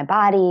and in my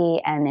body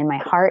and in my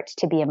heart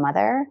to be a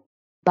mother.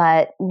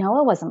 But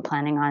Noah wasn't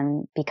planning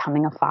on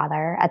becoming a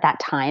father at that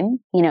time.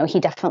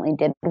 He definitely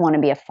did want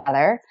to be a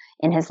father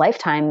in his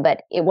lifetime,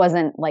 but it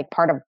wasn't like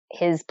part of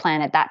his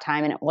plan at that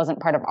time. And it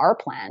wasn't part of our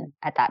plan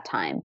at that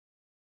time.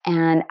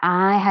 And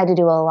I had to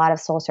do a lot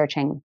of soul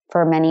searching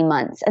for many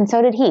months. And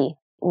so did he.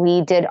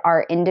 we did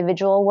our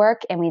individual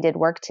work and we did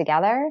work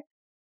together.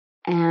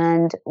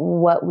 And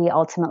what we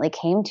ultimately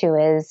came to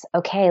is,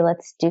 okay,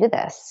 let's do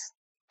this.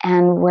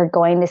 And we're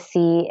going to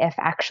see if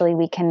actually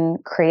we can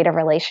create a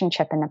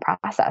relationship in the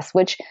process,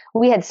 which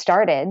we had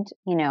started.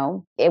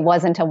 It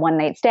wasn't a one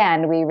night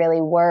stand. We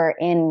really were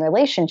in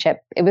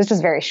relationship. It was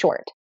just very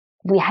short.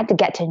 We had to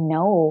get to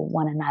know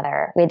one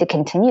another. We had to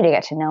continue to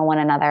get to know one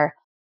another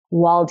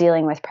while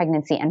dealing with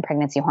pregnancy and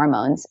pregnancy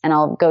hormones. And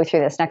I'll go through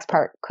this next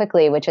part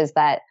quickly, which is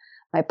that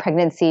my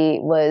pregnancy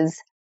was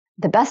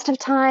the best of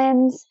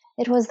times.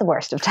 It was the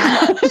worst of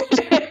times.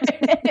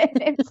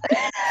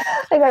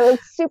 Like I was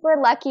super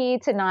lucky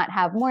to not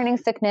have morning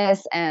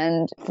sickness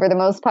and for the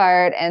most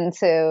part, and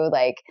to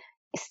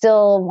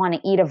still want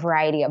to eat a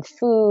variety of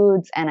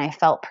foods. And I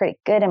felt pretty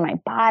good in my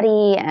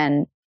body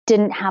and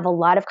didn't have a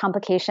lot of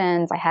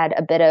complications. I had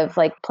a bit of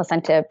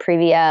placenta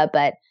previa,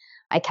 but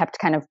I kept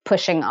kind of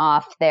pushing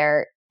off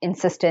their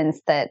insistence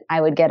that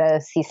I would get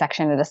a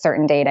C-section at a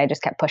certain date. I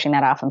just kept pushing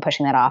that off.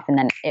 And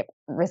then it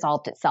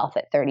resolved itself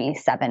at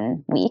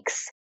 37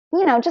 weeks.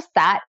 Just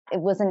that.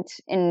 It wasn't,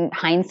 in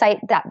hindsight,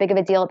 that big of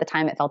a deal. At the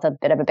time, it felt a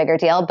bit of a bigger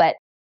deal. But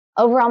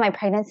overall, my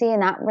pregnancy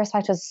in that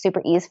respect was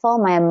super easeful.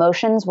 My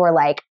emotions were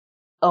like,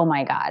 oh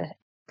my God.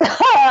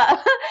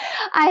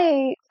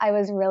 I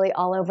was really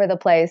all over the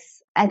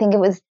place. I think it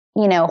was,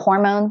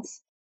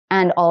 hormones,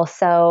 and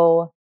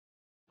also,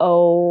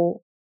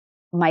 oh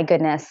my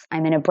goodness,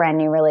 I'm in a brand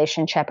new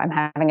relationship. I'm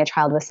having a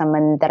child with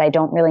someone that I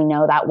don't really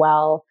know that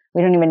well.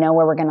 We don't even know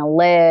where we're going to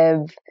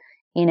live.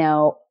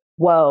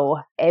 Whoa,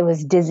 it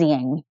was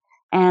dizzying.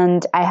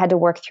 And I had to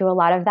work through a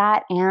lot of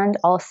that. And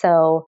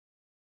also,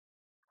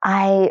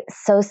 I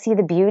so see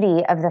the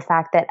beauty of the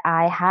fact that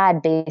I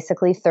had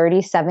basically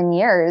 37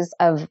 years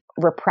of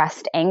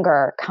repressed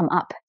anger come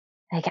up.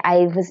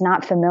 I was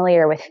not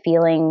familiar with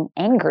feeling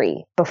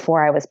angry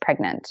before I was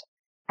pregnant.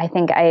 I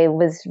think I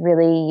was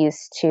really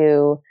used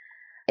to,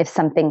 if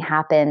something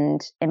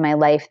happened in my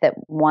life that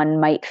one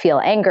might feel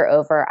anger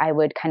over, I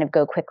would kind of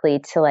go quickly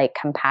to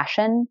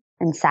compassion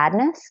and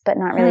sadness, but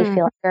not really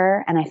feel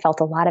anger. And I felt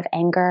a lot of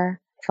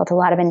anger, felt a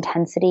lot of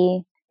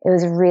intensity. It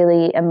was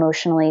really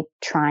emotionally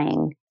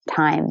trying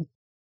time.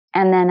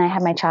 And then I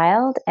had my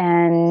child,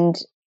 and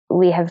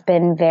we have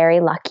been very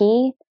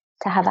lucky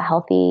to have a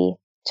healthy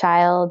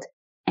child,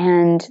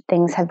 and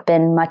things have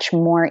been much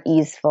more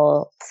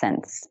easeful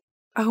since.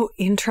 Oh,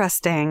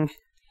 interesting.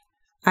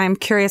 I'm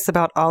curious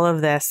about all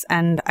of this,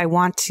 and I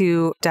want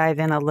to dive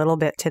in a little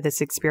bit to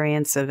this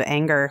experience of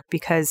anger,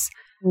 because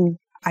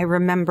I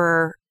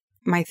remember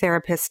my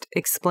therapist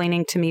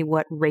explaining to me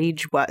what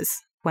rage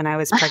was when I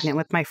was pregnant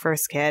with my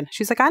first kid.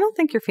 She's like, I don't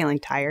think you're feeling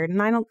tired,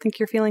 and I don't think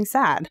you're feeling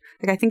sad.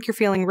 I think you're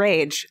feeling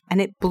rage.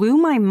 And it blew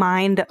my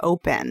mind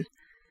open.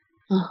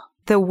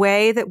 The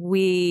way that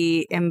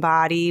we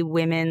embody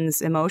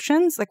women's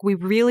emotions, we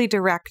really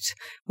direct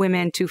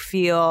women to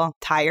feel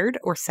tired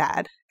or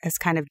sad as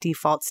kind of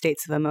default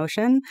states of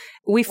emotion.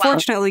 We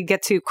fortunately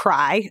get to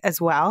cry as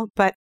well.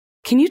 But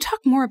can you talk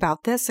more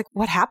about this?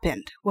 What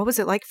happened? What was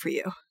it like for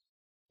you?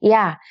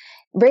 Yeah,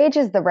 rage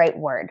is the right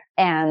word.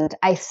 And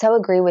I so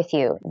agree with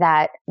you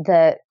that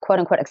the quote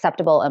unquote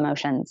acceptable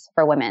emotions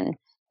for women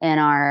in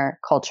our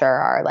culture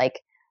are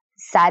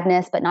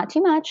sadness, but not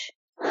too much.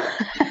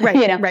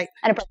 Right, right.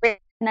 And appropriate,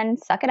 and then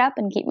suck it up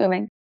and keep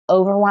moving.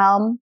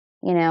 Overwhelm,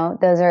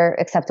 those are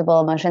acceptable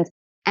emotions.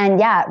 And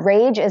yeah,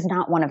 rage is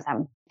not one of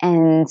them.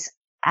 And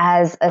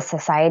as a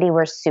society,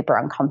 we're super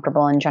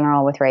uncomfortable in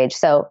general with rage.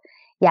 So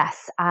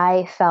yes,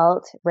 I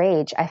felt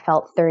rage. I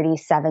felt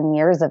 37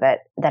 years of it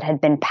that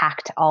had been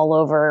packed all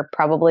over,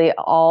 probably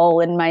all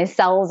in my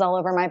cells, all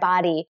over my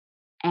body.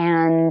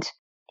 And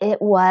it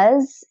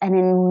was, and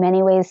in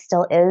many ways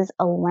still is,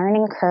 a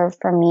learning curve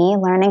for me,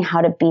 learning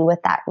how to be with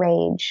that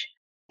rage,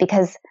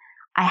 because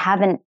I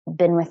haven't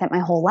been with it my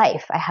whole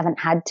life. I haven't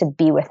had to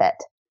be with it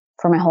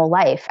for my whole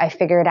life. I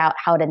figured out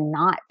how to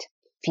not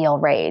feel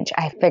rage.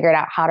 I figured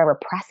out how to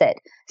repress it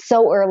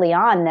so early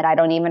on that I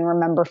don't even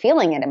remember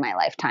feeling it in my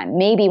lifetime,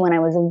 maybe when I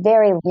was a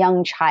very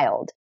young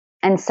child.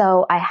 And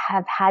so I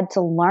have had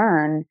to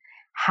learn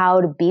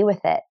how to be with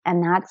it.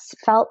 And that's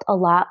felt a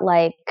lot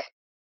like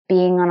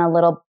being on a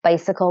little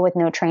bicycle with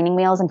no training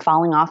wheels and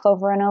falling off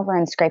over and over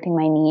and scraping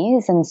my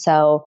knees. And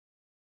so,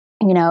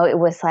 it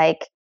was I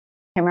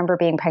remember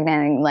being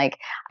pregnant and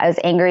I was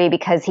angry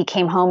because he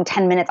came home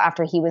 10 minutes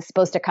after he was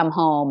supposed to come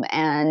home,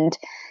 and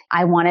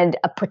I wanted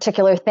a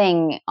particular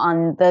thing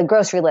on the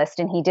grocery list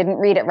and he didn't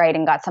read it right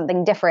and got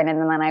something different. And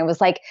then I was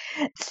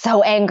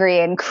so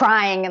angry and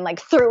crying and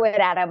threw it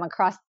at him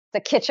across the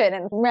kitchen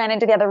and ran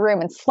into the other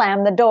room and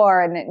slammed the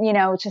door. And,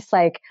 just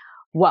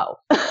whoa,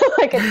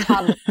 like a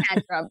toddler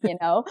tantrum,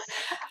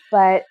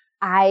 But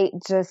I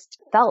just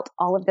felt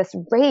all of this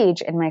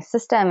rage in my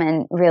system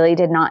and really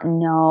did not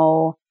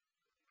know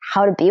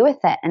how to be with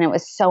it. And it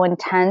was so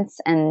intense.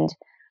 And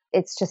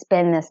it's just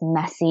been this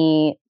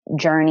messy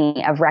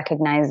journey of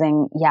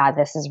recognizing, yeah,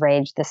 this is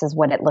rage. This is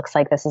what it looks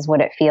like. This is what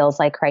it feels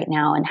like right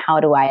now. And how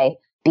do I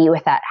be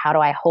with that? How do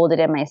I hold it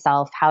in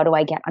myself? How do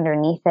I get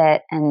underneath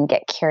it and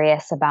get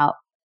curious about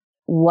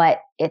what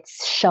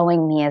it's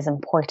showing me is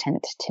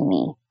important to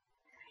me.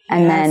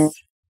 And then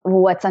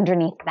what's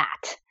underneath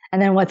that?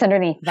 And then what's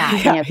underneath that?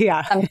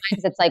 Sometimes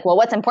it's like, well,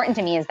 what's important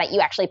to me is that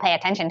you actually pay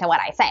attention to what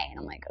I say. And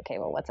I'm like, okay,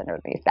 well, what's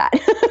underneath that?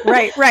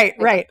 Right.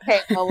 Okay,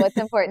 well, what's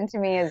important to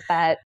me is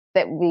that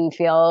we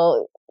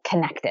feel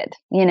connected.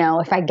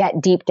 If I get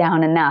deep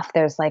down enough,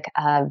 there's like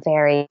a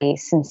very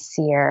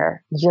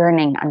sincere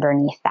yearning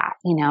underneath that,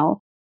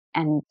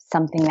 and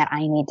something that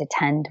I need to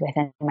tend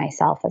within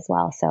myself as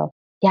well. So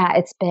yeah,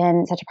 it's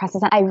been such a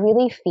process. I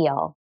really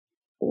feel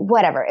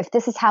whatever, if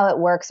this is how it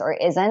works or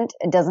isn't,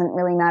 it doesn't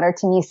really matter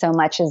to me so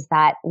much as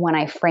that when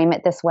I frame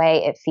it this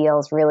way, it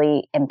feels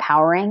really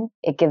empowering.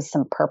 It gives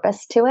some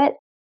purpose to it,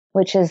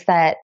 which is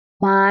that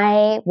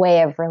my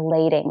way of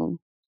relating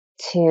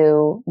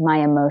to my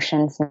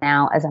emotions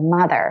now as a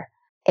mother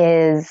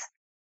is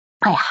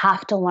I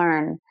have to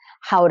learn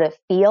how to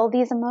feel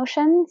these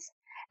emotions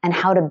and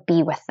how to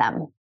be with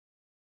them,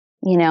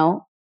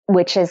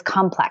 which is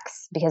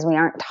complex because we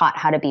aren't taught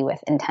how to be with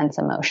intense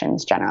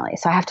emotions generally.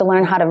 So I have to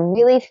learn how to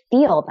really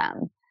feel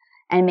them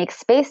and make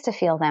space to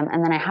feel them.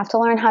 And then I have to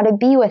learn how to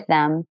be with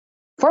them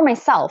for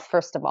myself,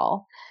 first of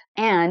all,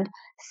 and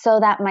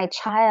so that my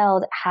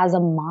child has a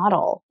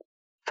model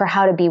for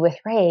how to be with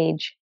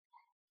rage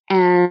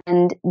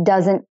and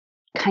doesn't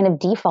kind of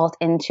default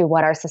into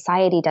what our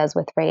society does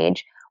with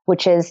rage,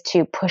 which is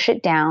to push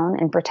it down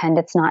and pretend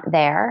it's not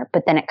there,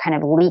 but then it kind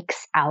of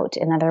leaks out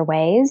in other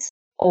ways,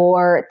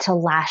 or to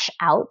lash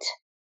out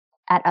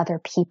at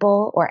other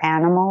people or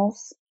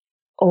animals,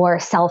 or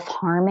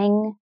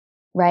self-harming,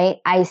 right?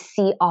 I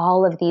see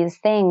all of these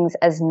things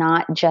as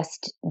not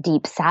just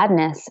deep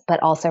sadness,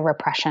 but also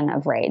repression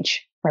of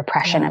rage,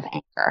 repression of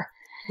anger.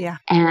 Yeah.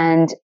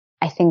 And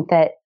I think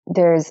that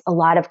there's a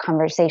lot of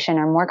conversation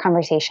or more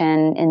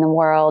conversation in the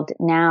world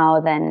now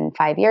than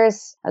 5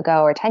 years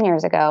ago or 10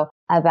 years ago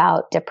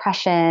about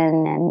depression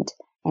and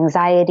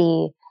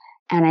anxiety.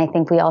 And I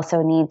think we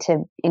also need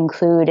to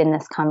include in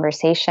this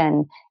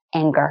conversation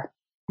anger.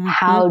 Mm-hmm.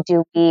 How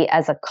do we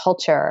as a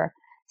culture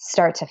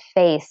start to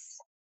face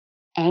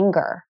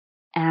anger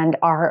and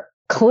our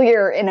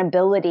clear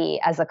inability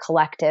as a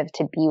collective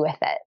to be with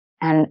it?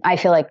 And I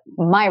feel like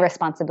my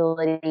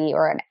responsibility,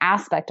 or an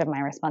aspect of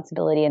my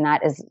responsibility in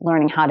that, is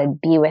learning how to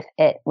be with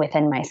it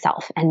within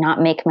myself and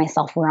not make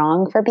myself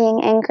wrong for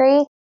being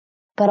angry,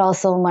 but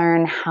also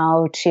learn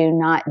how to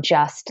not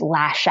just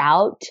lash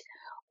out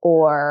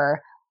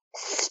or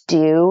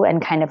stew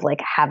and kind of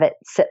like have it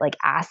sit like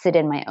acid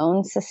in my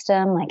own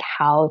system, like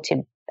how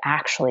to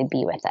actually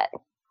be with it.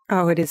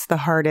 Oh, it is the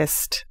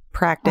hardest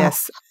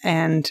practice.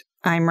 And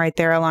I'm right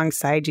there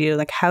alongside you.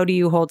 Like, how do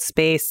you hold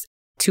space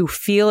to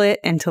feel it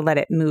and to let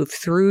it move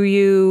through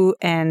you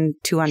and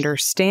to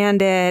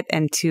understand it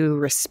and to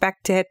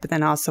respect it, but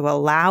then also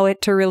allow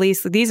it to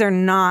release? These are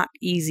not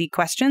easy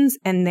questions.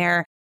 And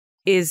there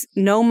is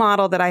no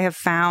model that I have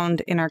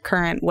found in our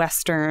current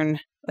Western,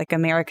 like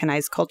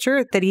Americanized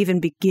culture that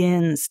even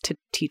begins to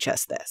teach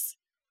us this.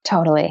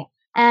 Totally.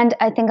 And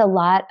I think a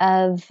lot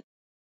of,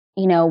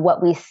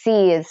 what we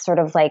see is sort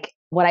of like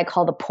what I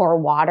call the pour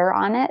water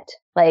on it,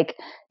 like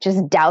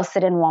just douse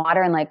it in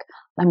water and like,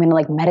 I'm going to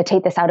like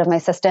meditate this out of my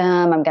system.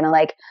 I'm going to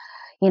like,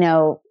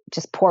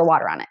 just pour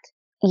water on it.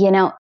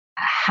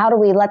 How do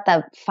we let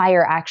the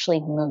fire actually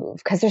move?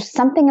 Because there's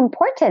something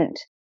important.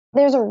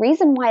 There's a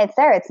reason why it's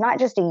there. It's not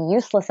just a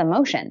useless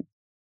emotion.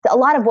 A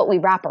lot of what we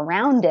wrap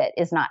around it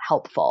is not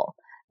helpful,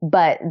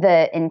 but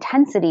the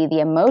intensity, the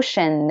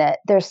emotion, that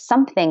there's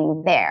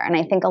something there. And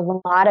I think a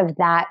lot of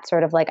that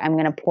sort of like, I'm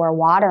going to pour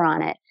water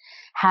on it,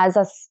 has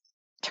us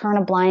turn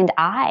a blind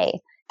eye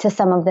to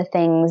some of the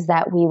things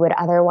that we would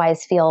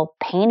otherwise feel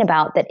pain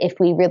about, that if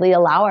we really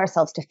allow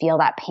ourselves to feel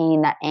that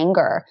pain, that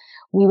anger,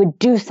 we would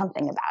do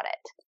something about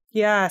it.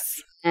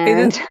 Yes.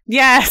 And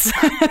yes.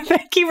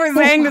 Thank you for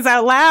saying this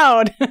out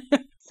loud.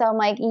 So I'm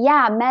like,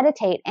 yeah,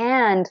 meditate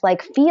and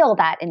like feel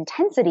that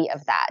intensity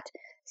of that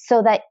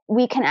so that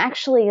we can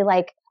actually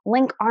like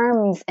link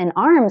arms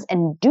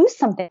and do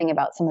something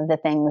about some of the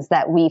things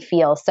that we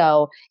feel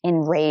so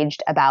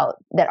enraged about,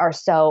 that are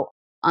so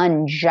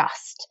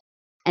unjust.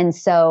 And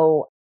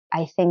so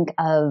I think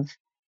of,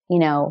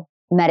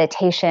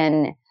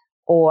 meditation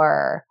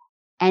or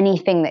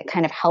anything that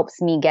kind of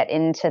helps me get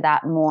into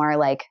that more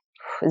like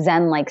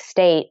Zen-like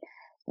state.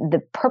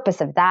 The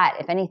purpose of that,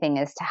 if anything,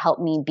 is to help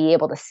me be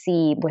able to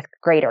see with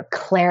greater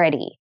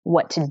clarity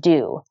what to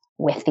do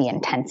with the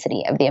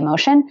intensity of the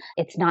emotion.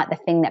 It's not the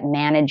thing that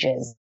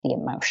manages the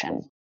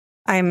emotion.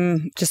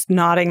 I'm just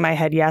nodding my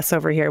head yes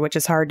over here, which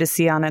is hard to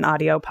see on an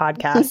audio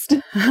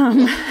podcast.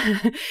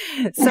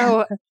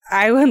 So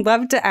I would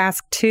love to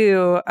ask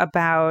too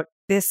about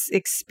this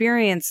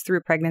experience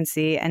through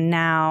pregnancy and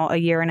now a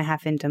year and a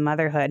half into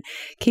motherhood.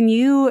 Can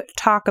you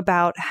talk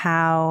about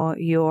how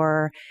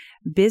your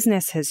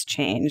business has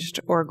changed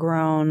or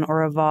grown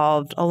or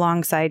evolved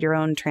alongside your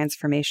own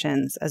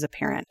transformations as a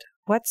parent?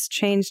 What's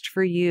changed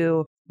for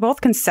you,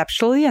 both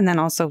conceptually and then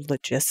also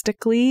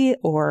logistically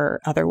or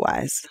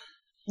otherwise?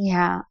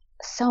 Yeah,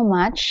 so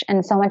much.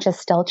 And so much is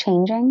still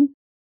changing.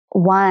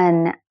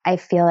 One, I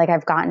feel like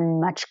I've gotten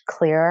much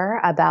clearer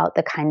about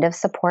the kind of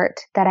support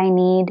that I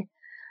need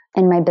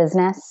in my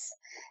business,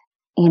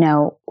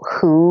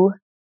 who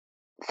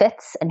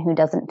fits and who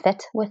doesn't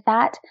fit with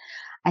that.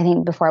 I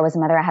think before I was a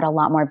mother, I had a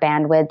lot more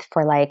bandwidth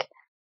for like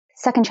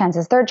second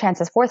chances, third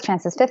chances, fourth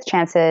chances, fifth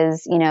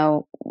chances.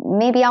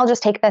 Maybe I'll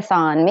just take this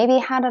on.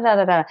 Maybe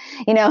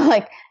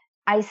like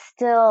I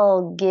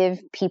still give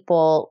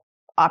people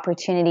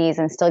opportunities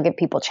and still give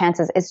people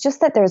chances. It's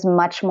just that there's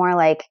much more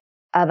like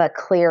of a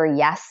clear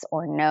yes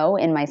or no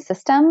in my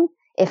system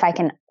if I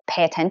can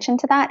pay attention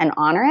to that and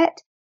honor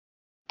it.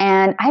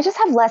 And I just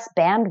have less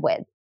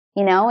bandwidth.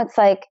 It's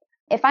like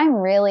if I'm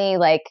really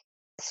like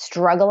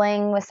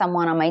struggling with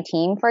someone on my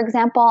team, for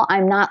example,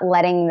 I'm not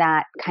letting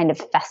that kind of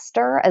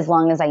fester as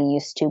long as I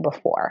used to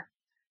before.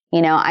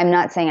 I'm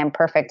not saying I'm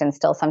perfect and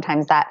still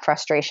sometimes that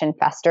frustration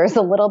festers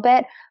a little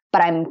bit,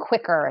 but I'm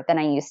quicker than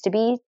I used to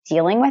be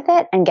dealing with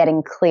it and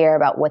getting clear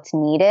about what's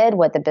needed,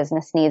 what the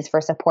business needs for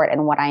support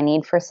and what I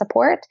need for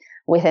support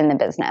within the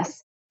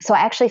business. So I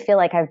actually feel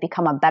like I've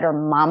become a better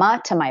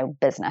mama to my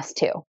business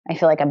too. I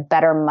feel like a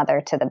better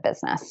mother to the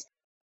business.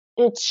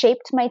 It's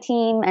shaped my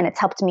team and it's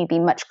helped me be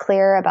much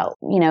clearer about,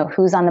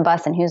 who's on the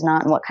bus and who's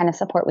not and what kind of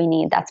support we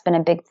need. That's been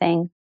a big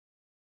thing.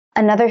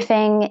 Another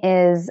thing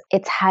is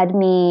it's had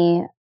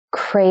me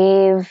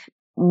crave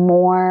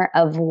more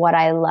of what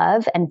I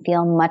love and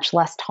feel much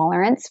less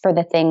tolerance for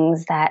the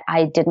things that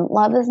I didn't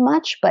love as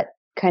much, but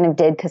kind of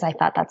did because I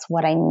thought that's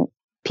what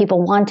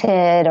people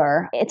wanted,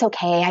 or it's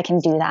okay, I can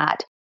do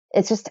that.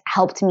 It's just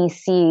helped me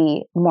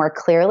see more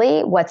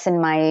clearly what's in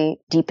my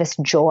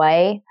deepest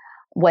joy,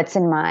 what's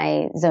in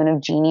my zone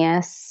of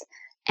genius,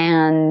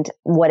 and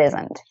what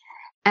isn't.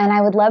 And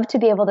I would love to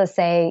be able to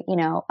say,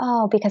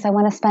 because I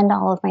want to spend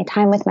all of my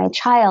time with my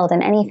child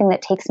and anything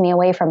that takes me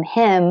away from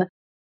him.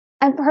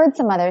 I've heard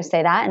some others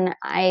say that and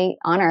I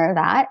honor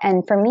that.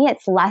 And for me,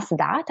 it's less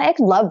that. I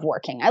love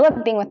working. I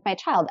love being with my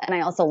child and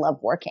I also love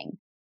working.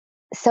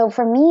 So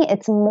for me,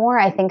 it's more,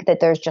 I think that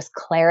there's just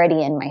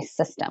clarity in my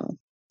system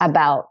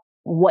about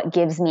what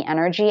gives me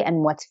energy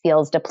and what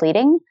feels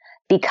depleting,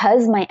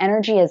 because my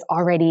energy is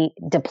already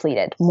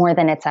depleted more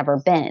than it's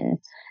ever been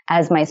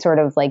as my sort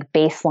of like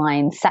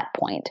baseline set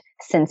point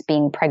since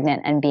being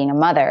pregnant and being a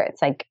mother.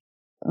 It's like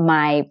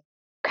my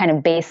kind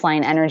of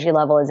baseline energy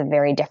level is a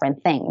very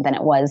different thing than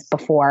it was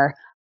before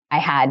I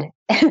had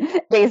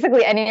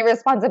basically any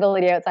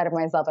responsibility outside of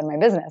myself and my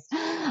business.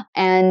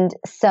 And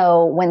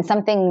so when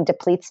something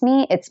depletes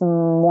me, it's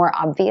more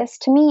obvious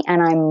to me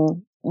and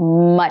I'm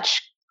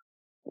much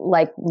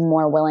like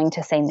more willing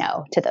to say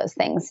no to those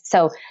things.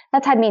 So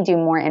that's had me do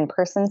more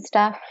in-person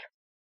stuff.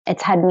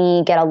 It's had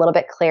me get a little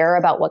bit clearer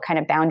about what kind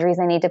of boundaries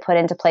I need to put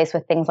into place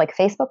with things like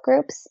Facebook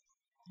groups.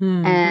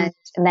 Mm-hmm. And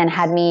then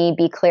had me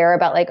be clear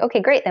about like,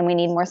 okay, great. Then we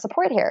need more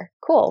support here.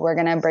 Cool. We're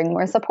going to bring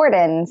more support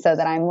in so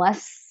that I'm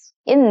less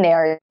in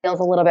there. It feels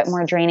a little bit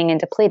more draining and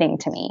depleting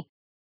to me.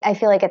 I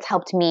feel like it's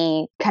helped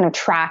me kind of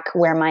track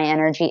where my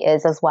energy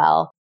is as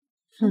well.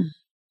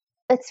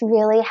 It's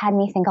really had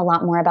me think a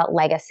lot more about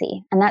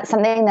legacy. And that's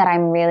something that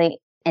I'm really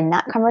in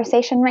that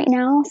conversation right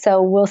now.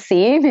 So we'll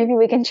see. Maybe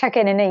we can check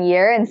in a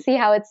year and see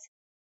how it's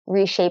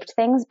reshaped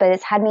things. But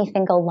it's had me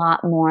think a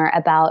lot more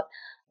about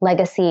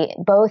legacy,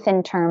 both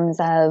in terms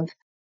of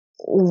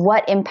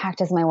what impact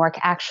is my work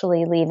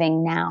actually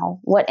leaving now?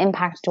 What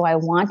impact do I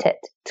want it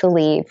to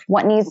leave?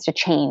 What needs to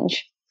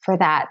change for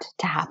that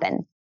to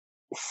happen?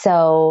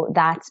 So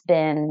that's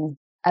been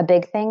a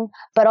big thing,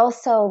 but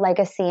also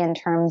legacy in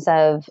terms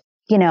of,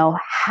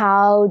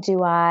 how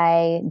do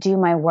I do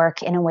my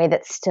work in a way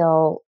that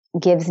still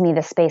gives me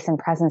the space and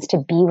presence to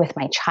be with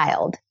my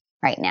child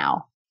right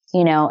now?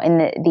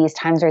 In these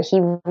times where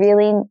he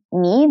really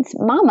needs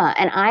mama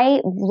and I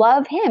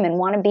love him and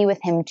want to be with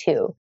him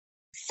too.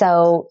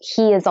 So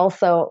he is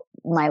also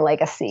my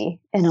legacy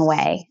in a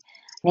way.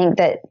 I think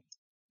that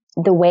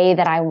the way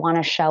that I want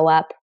to show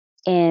up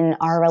in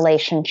our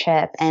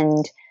relationship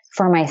and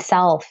for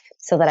myself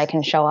so that I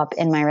can show up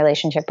in my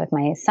relationship with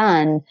my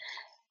son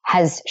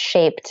has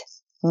shaped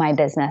my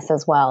business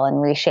as well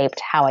and reshaped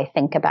how I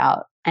think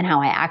about and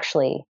how I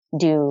actually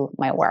do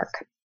my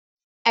work.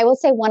 I will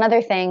say one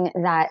other thing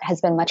that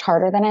has been much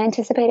harder than I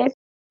anticipated.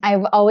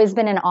 I've always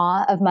been in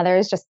awe of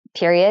mothers, just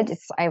period.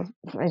 I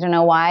don't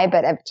know why,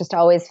 but I've just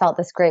always felt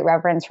this great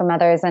reverence for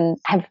mothers and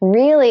I've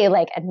really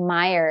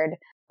admired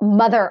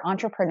mother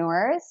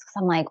entrepreneurs.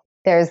 I'm like,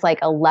 there's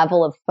a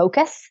level of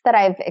focus that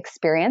I've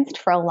experienced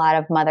for a lot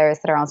of mothers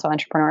that are also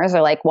entrepreneurs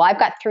are like, well, I've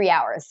got 3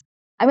 hours.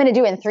 I'm going to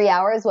do in 3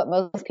 hours what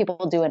most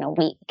people do in a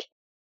week.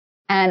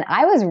 And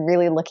I was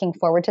really looking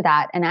forward to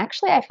that. And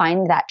actually, I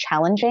find that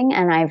challenging.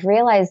 And I've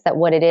realized that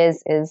what it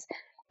is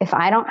if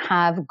I don't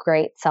have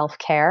great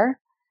self-care,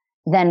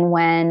 then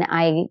when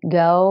I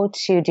go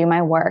to do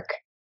my work,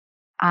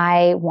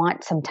 I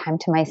want some time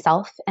to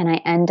myself. And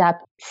I end up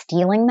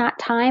stealing that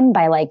time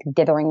by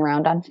dithering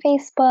around on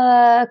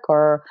Facebook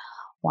or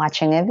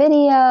watching a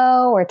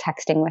video or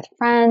texting with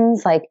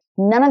friends.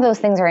 None of those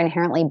things are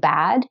inherently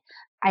bad.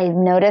 I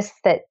noticed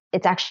that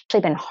it's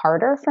actually been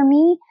harder for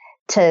me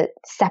to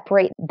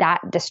separate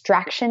that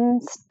distraction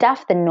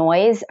stuff, the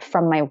noise,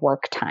 from my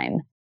work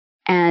time.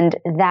 And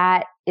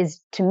that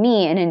is, to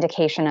me, an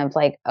indication of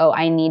like, oh,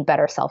 I need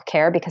better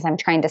self-care because I'm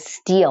trying to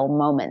steal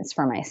moments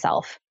for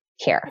myself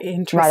here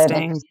rather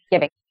than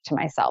giving it to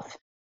myself.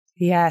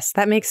 Yes,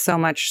 that makes so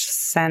much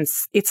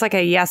sense. It's like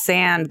a yes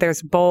and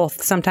there's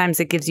both. Sometimes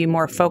it gives you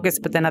more focus,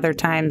 but then other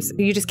times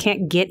you just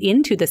can't get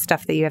into the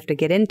stuff that you have to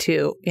get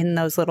into in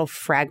those little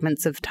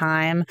fragments of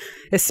time,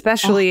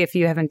 especially if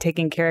you haven't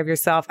taken care of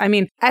yourself. I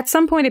mean, at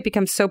some point it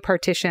becomes so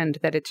partitioned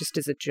that it just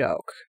is a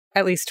joke,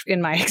 at least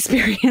in my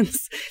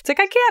experience. It's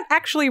like I can't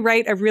actually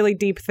write a really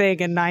deep thing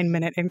in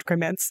 9-minute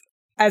increments.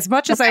 As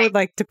much as I would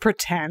like to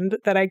pretend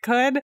that I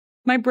could,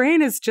 my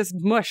brain is just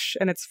mush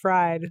and it's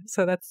fried.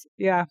 So that's,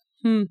 yeah.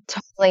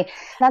 Totally.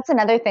 That's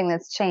another thing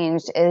that's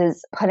changed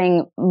is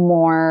putting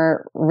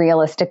more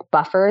realistic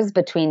buffers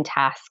between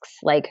tasks,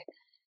 like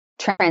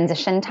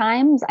transition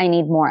times I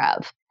need more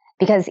of.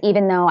 Because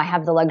even though I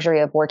have the luxury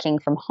of working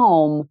from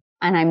home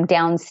and I'm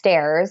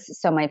downstairs,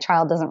 so my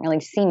child doesn't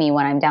really see me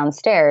when I'm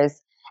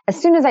downstairs,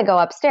 as soon as I go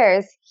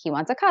upstairs, he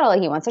wants a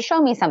cuddle, he wants to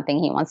show me something,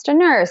 he wants to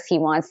nurse, he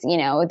wants,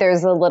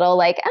 there's a little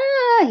like,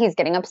 he's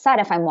getting upset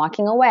if I'm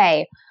walking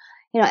away.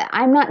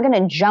 I'm not going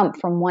to jump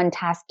from one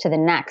task to the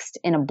next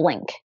in a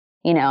blink.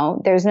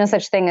 There's no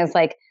such thing as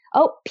like,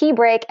 oh, pee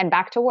break and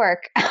back to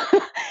work.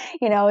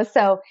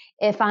 So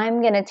if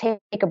I'm going to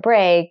take a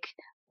break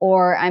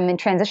or I'm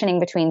transitioning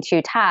between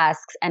two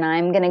tasks and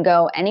I'm going to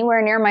go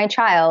anywhere near my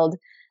child,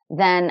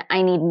 then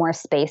I need more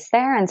space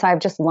there. And so I've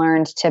just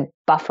learned to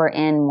buffer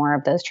in more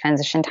of those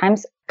transition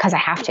times because I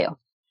have to.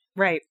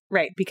 Right.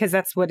 Because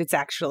that's what it's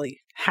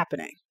actually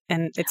happening.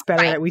 And it's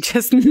better that we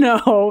just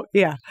know.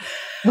 Yeah.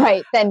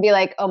 Right. Then be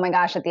like, oh my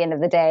gosh, at the end of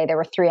the day, there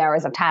were 3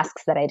 hours of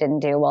tasks that I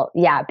didn't do. Well,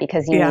 yeah,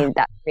 because you need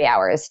that 3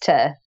 hours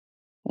to,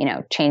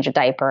 change a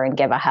diaper and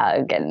give a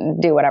hug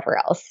and do whatever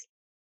else.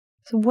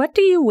 So what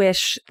do you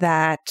wish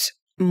that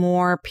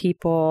more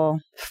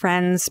people,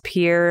 friends,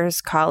 peers,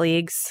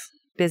 colleagues,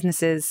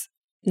 businesses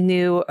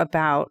knew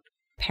about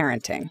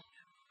parenting?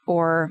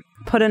 Or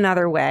put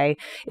another way,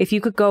 if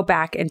you could go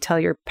back and tell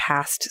your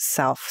past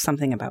self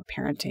something about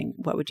parenting,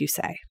 what would you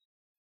say?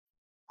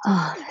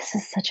 Oh, this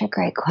is such a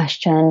great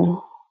question.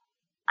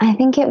 I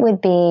think it would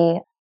be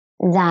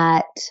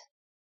that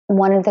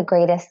one of the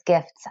greatest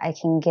gifts I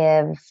can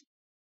give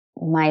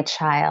my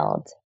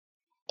child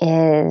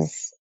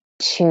is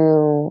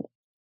to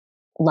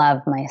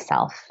love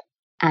myself.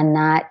 And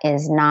that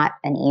is not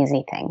an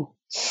easy thing.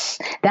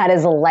 That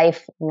is a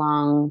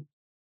lifelong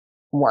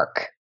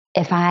work.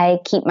 If I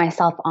keep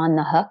myself on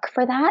the hook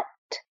for that,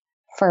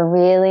 for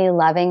really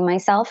loving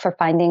myself, for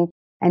finding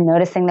and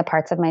noticing the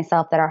parts of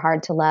myself that are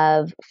hard to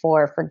love,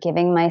 for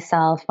forgiving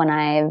myself when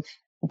I've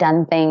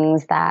done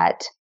things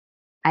that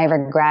I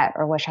regret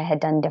or wish I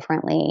had done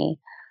differently,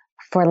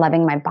 for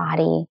loving my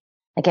body.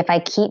 Like if I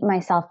keep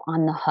myself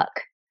on the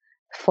hook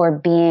for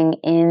being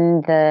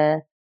in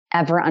the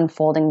ever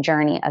unfolding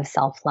journey of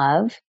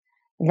self-love,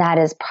 that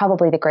is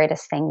probably the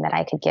greatest thing that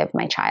I could give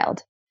my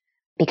child.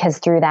 Because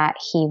through that,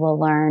 he'll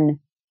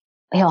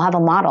have a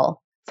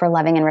model for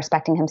loving and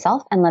respecting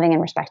himself and loving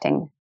and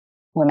respecting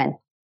women.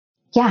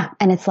 Yeah.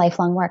 And it's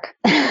lifelong work.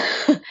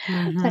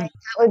 Mm-hmm. So that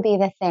would be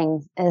the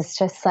thing, is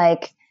just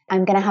like,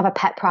 I'm going to have a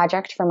pet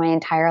project for my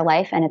entire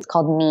life. And it's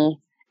called me,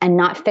 and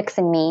not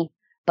fixing me,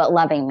 but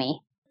loving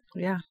me.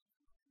 Yeah.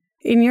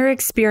 In your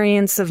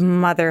experience of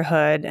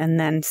motherhood and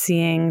then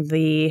seeing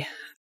the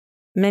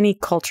many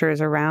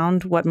cultures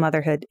around what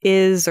motherhood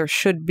is or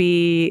should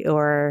be,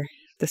 or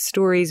the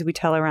stories we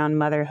tell around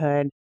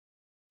motherhood,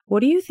 what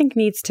do you think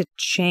needs to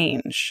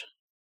change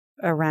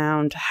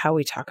around how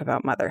we talk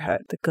about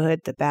motherhood? The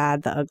good, the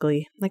bad, the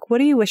ugly. Like, what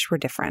do you wish were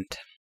different?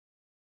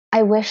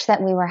 I wish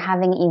that we were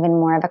having even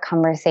more of a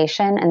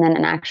conversation and then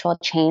an actual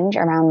change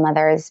around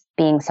mothers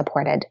being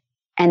supported,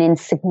 and in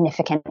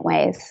significant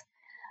ways.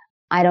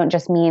 I don't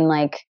just mean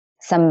like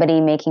somebody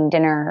making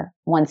dinner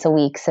once a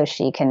week so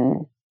she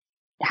can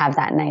have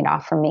that night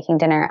off from making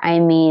dinner. I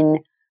mean,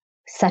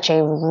 such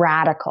a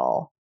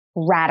radical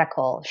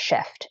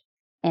shift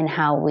in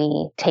how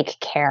we take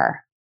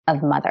care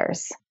of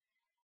mothers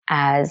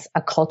as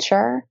a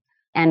culture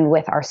and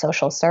with our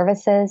social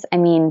services. I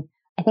mean,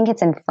 I think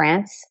it's in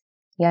France.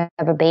 You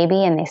have a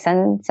baby and they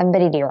send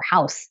somebody to your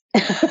house.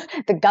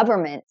 The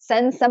government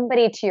sends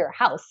somebody to your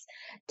house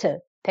to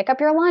pick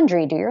up your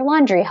laundry, do your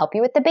laundry, help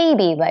you with the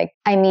baby. Like,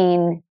 I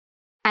mean,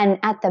 and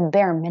at the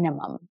bare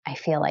minimum, I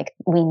feel like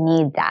we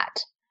need that.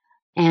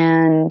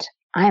 And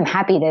I'm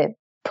happy to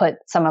put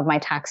some of my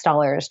tax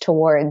dollars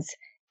towards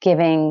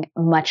giving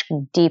much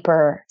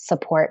deeper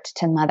support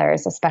to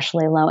mothers,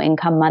 especially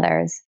low-income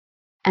mothers.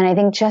 And I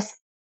think just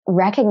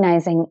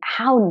recognizing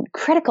how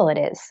critical it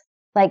is,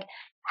 like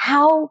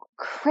how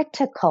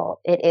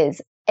critical it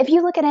is. If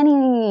you look at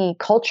any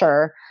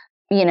culture,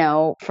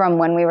 from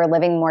when we were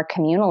living more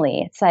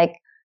communally, it's like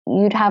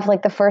you'd have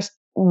like the first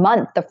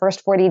month, the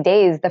first 40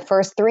 days, the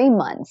first 3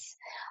 months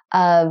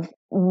of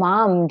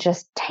mom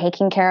just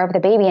taking care of the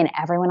baby and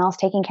everyone else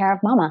taking care of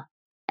mama.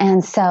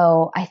 And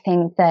so I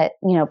think that,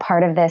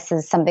 part of this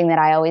is something that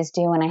I always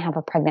do when I have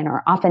a pregnant,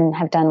 or often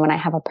have done when I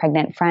have a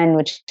pregnant friend,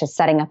 which is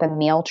setting up a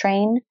meal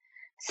train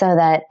so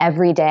that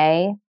every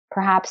day,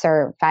 perhaps,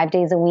 or 5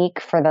 days a week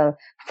for the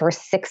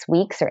first 6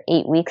 weeks or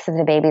 8 weeks of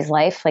the baby's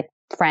life, like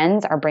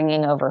friends are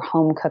bringing over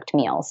home cooked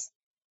meals.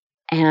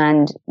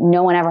 And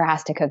no one ever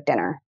has to cook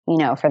dinner,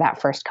 for that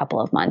first couple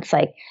of months.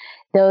 Like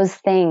those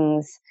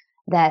things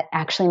that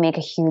actually make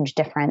a huge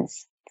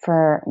difference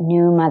for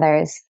new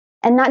mothers.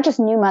 And not just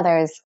new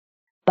mothers,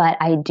 but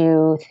I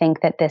do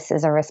think that this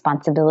is a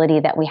responsibility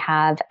that we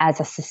have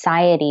as a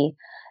society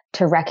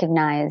to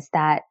recognize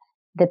that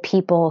the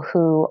people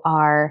who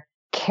are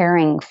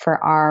caring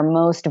for our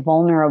most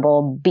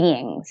vulnerable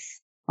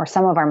beings, or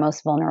some of our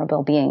most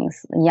vulnerable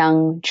beings,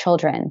 young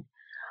children,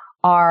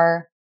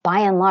 are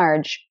by and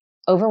large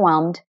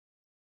overwhelmed,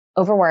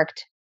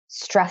 overworked,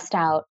 stressed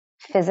out,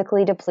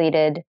 physically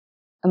depleted,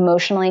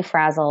 emotionally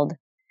frazzled.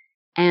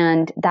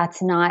 And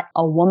that's not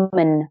a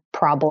woman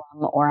problem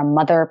or a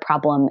mother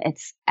problem.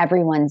 It's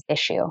everyone's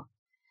issue.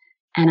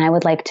 And I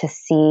would like to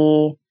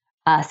see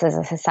us as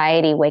a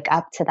society wake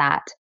up to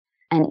that.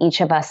 And each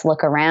of us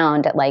look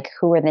around at like,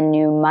 who are the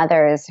new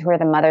mothers? Who are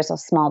the mothers of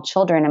small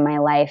children in my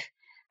life?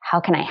 How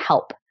can I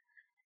help?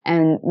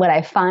 And what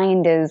I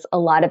find is a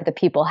lot of the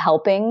people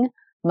helping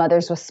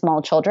mothers with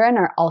small children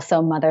are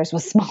also mothers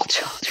with small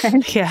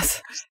children.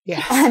 Yes.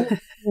 Yes.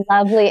 And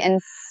lovely and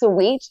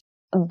sweet.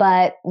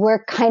 But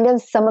we're kind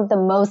of some of the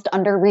most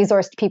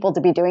under-resourced people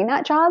to be doing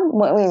that job.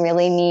 What we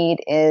really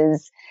need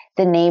is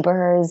the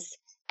neighbors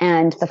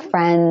and the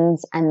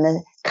friends and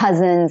the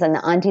cousins and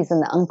the aunties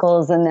and the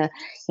uncles and the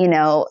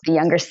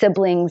younger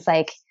siblings.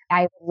 Like,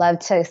 I would love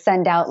to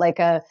send out like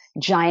a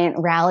giant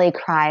rally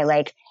cry,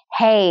 like,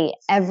 hey,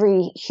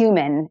 every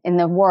human in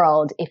the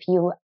world, if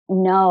you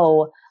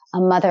know a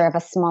mother of a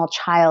small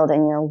child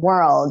in your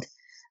world,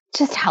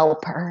 just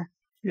help her.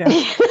 Yeah.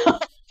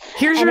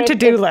 Here's your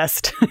to-do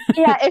list.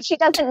 Yeah. If she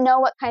doesn't know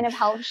what kind of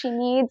help she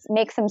needs,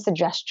 make some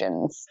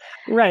suggestions.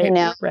 Right.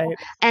 Right.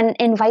 And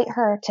invite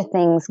her to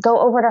things. Go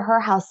over to her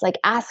house, like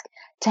ask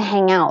to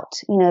hang out.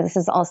 This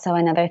is also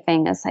another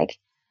thing, is like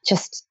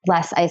just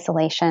less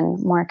isolation,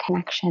 more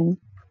connection.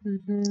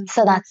 Mm-hmm.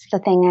 So that's the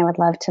thing I would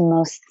love to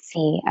most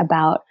see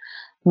about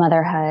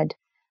motherhood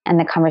and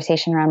the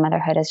conversation around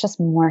motherhood, is just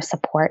more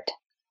support.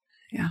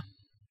 Yeah.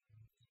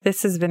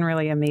 This has been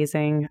really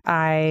amazing.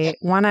 I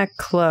want to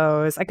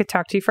close. I could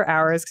talk to you for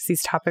hours because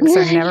these topics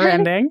are never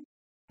ending.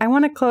 I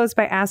want to close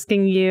by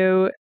asking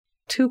you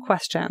 2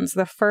 questions.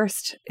 The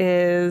first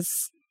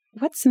is,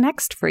 what's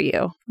next for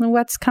you?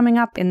 What's coming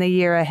up in the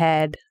year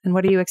ahead? And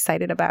what are you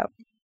excited about?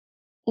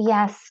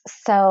 Yes.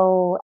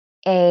 So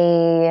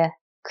a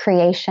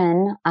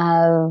creation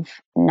of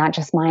not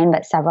just mine,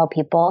 but several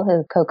people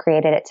who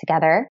co-created it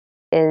together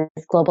is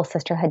Global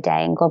Sisterhood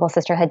Day. And Global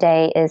Sisterhood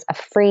Day is a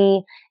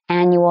free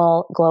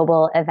annual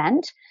global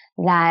event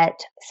that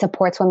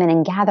supports women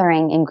in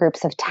gathering in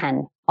groups of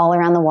 10 all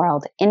around the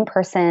world, in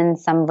person,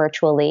 some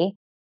virtually,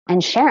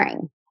 and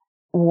sharing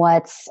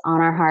what's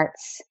on our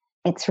hearts.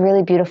 It's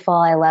really beautiful.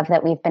 I love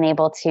that we've been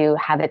able to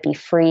have it be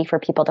free for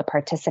people to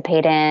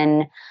participate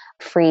in,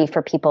 free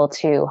for people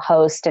to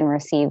host and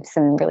receive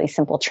some really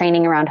simple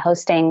training around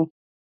hosting.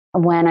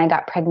 When I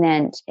got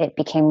pregnant, it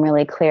became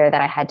really clear that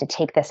I had to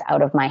take this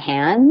out of my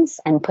hands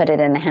and put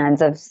it in the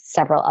hands of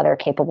several other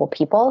capable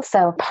people.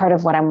 So part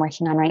of what I'm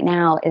working on right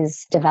now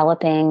is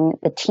developing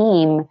the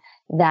team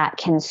that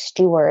can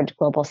steward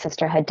Global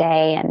Sisterhood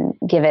Day and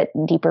give it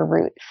deeper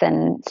roots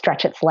and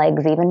stretch its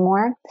legs even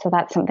more. So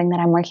that's something that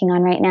I'm working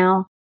on right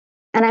now.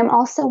 And I'm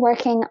also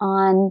working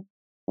on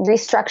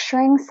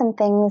restructuring some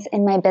things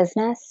in my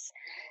business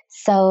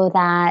so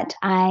that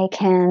I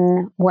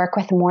can work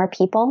with more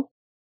people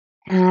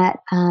at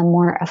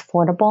more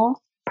affordable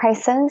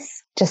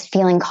prices, just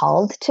feeling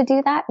called to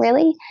do that,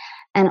 really.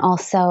 And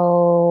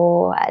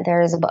also,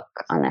 there's a book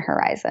on the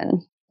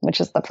horizon,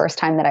 which is the first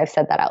time that I've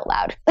said that out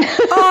loud.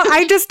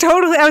 I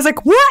was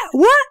like,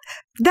 what?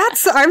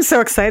 I'm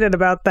so excited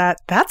about that.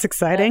 That's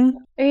exciting.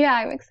 Yeah,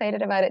 I'm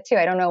excited about it too.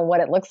 I don't know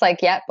what it looks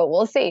like yet, but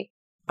we'll see.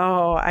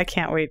 Oh, I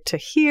can't wait to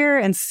hear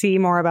and see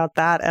more about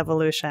that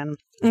evolution.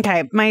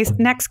 Okay, my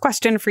next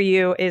question for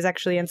you is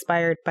actually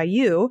inspired by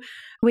you,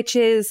 which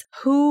is,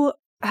 who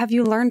have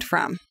you learned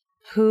from?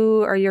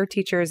 Who are your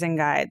teachers and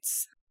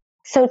guides?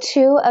 So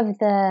 2 of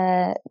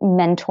the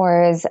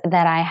mentors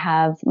that I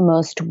have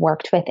most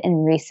worked with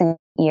in recent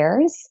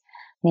years,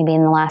 maybe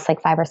in the last 5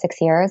 or 6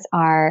 years,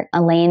 are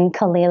Elaine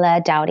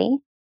Kalila Dowdy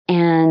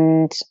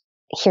and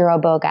Hiro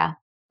Boga.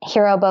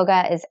 Hiro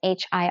Boga is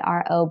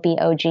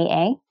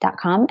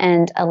HIROBOGA.com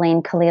and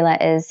Elaine Kalila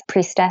is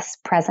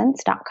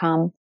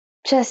priestesspresence.com.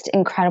 Just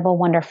incredible,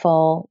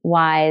 wonderful,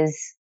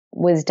 wise,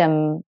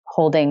 wisdom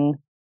holding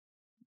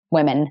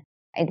women.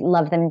 I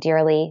love them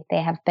dearly.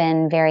 They have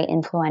been very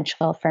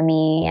influential for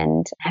me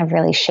and have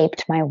really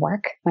shaped my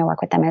work. My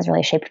work with them has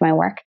really shaped my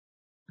work.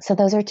 So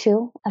those are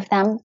 2 of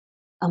them.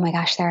 Oh my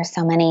gosh, there are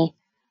so many.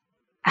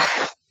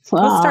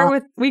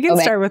 We can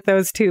start with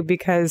those 2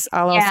 because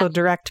I'll also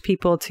direct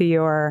people to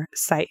your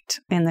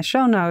site in the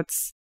show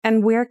notes.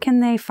 And where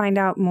can they find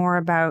out more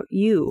about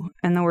you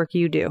and the work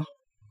you do?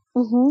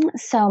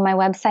 So my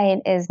website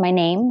is my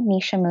name,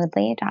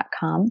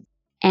 nishamoodley.com,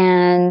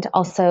 and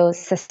also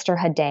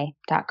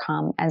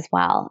sisterhoodday.com as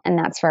well. And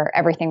that's for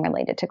everything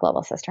related to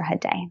Global Sisterhood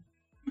Day.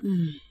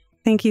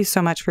 Thank you so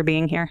much for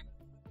being here.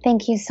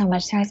 Thank you so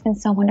much, Sarah. It's been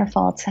so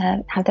wonderful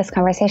to have this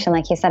conversation.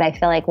 Like you said, I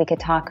feel like we could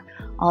talk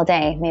all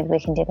day. Maybe we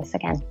can do this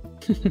again.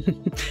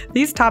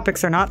 These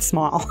topics are not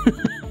small.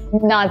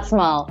 Not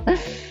small,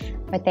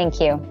 but thank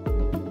you.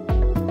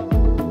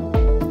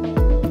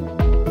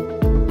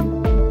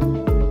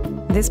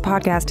 This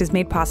podcast is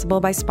made possible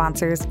by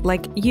sponsors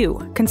like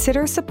you.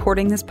 Consider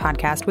supporting this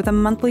podcast with a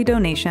monthly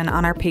donation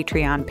on our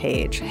Patreon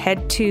page.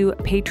 Head to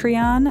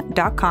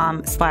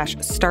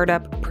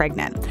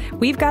patreon.com/startuppregnant.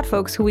 We've got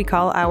folks who we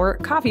call our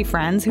coffee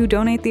friends who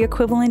donate the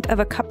equivalent of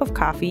a cup of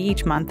coffee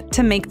each month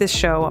to make this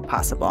show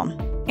possible.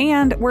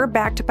 And we're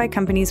backed by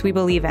companies we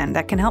believe in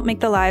that can help make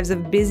the lives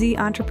of busy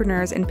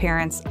entrepreneurs and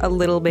parents a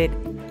little bit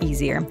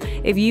easier.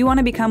 If you want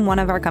to become one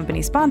of our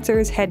company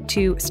sponsors, head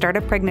to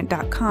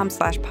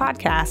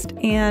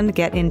startuppregnant.com/podcast and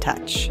get in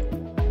touch.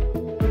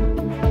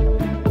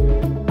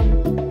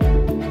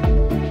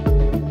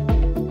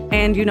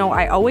 And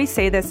I always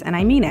say this and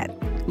I mean it.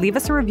 Leave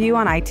us a review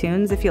on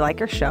iTunes if you like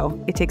our show.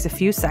 It takes a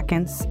few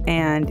seconds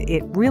and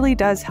it really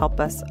does help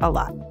us a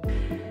lot.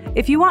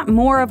 If you want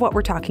more of what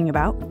we're talking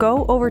about,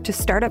 go over to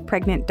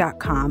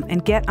startuppregnant.com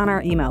and get on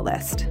our email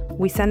list.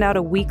 We send out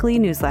a weekly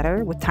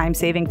newsletter with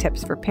time-saving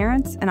tips for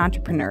parents and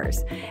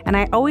entrepreneurs. And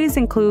I always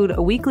include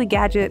a weekly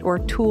gadget or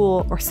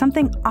tool or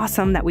something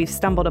awesome that we've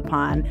stumbled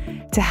upon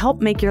to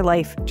help make your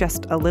life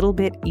just a little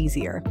bit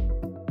easier.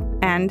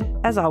 And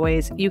as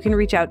always, you can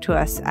reach out to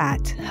us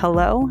at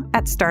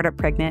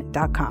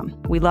hello@startuppregnant.com.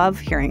 We love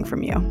hearing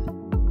from you.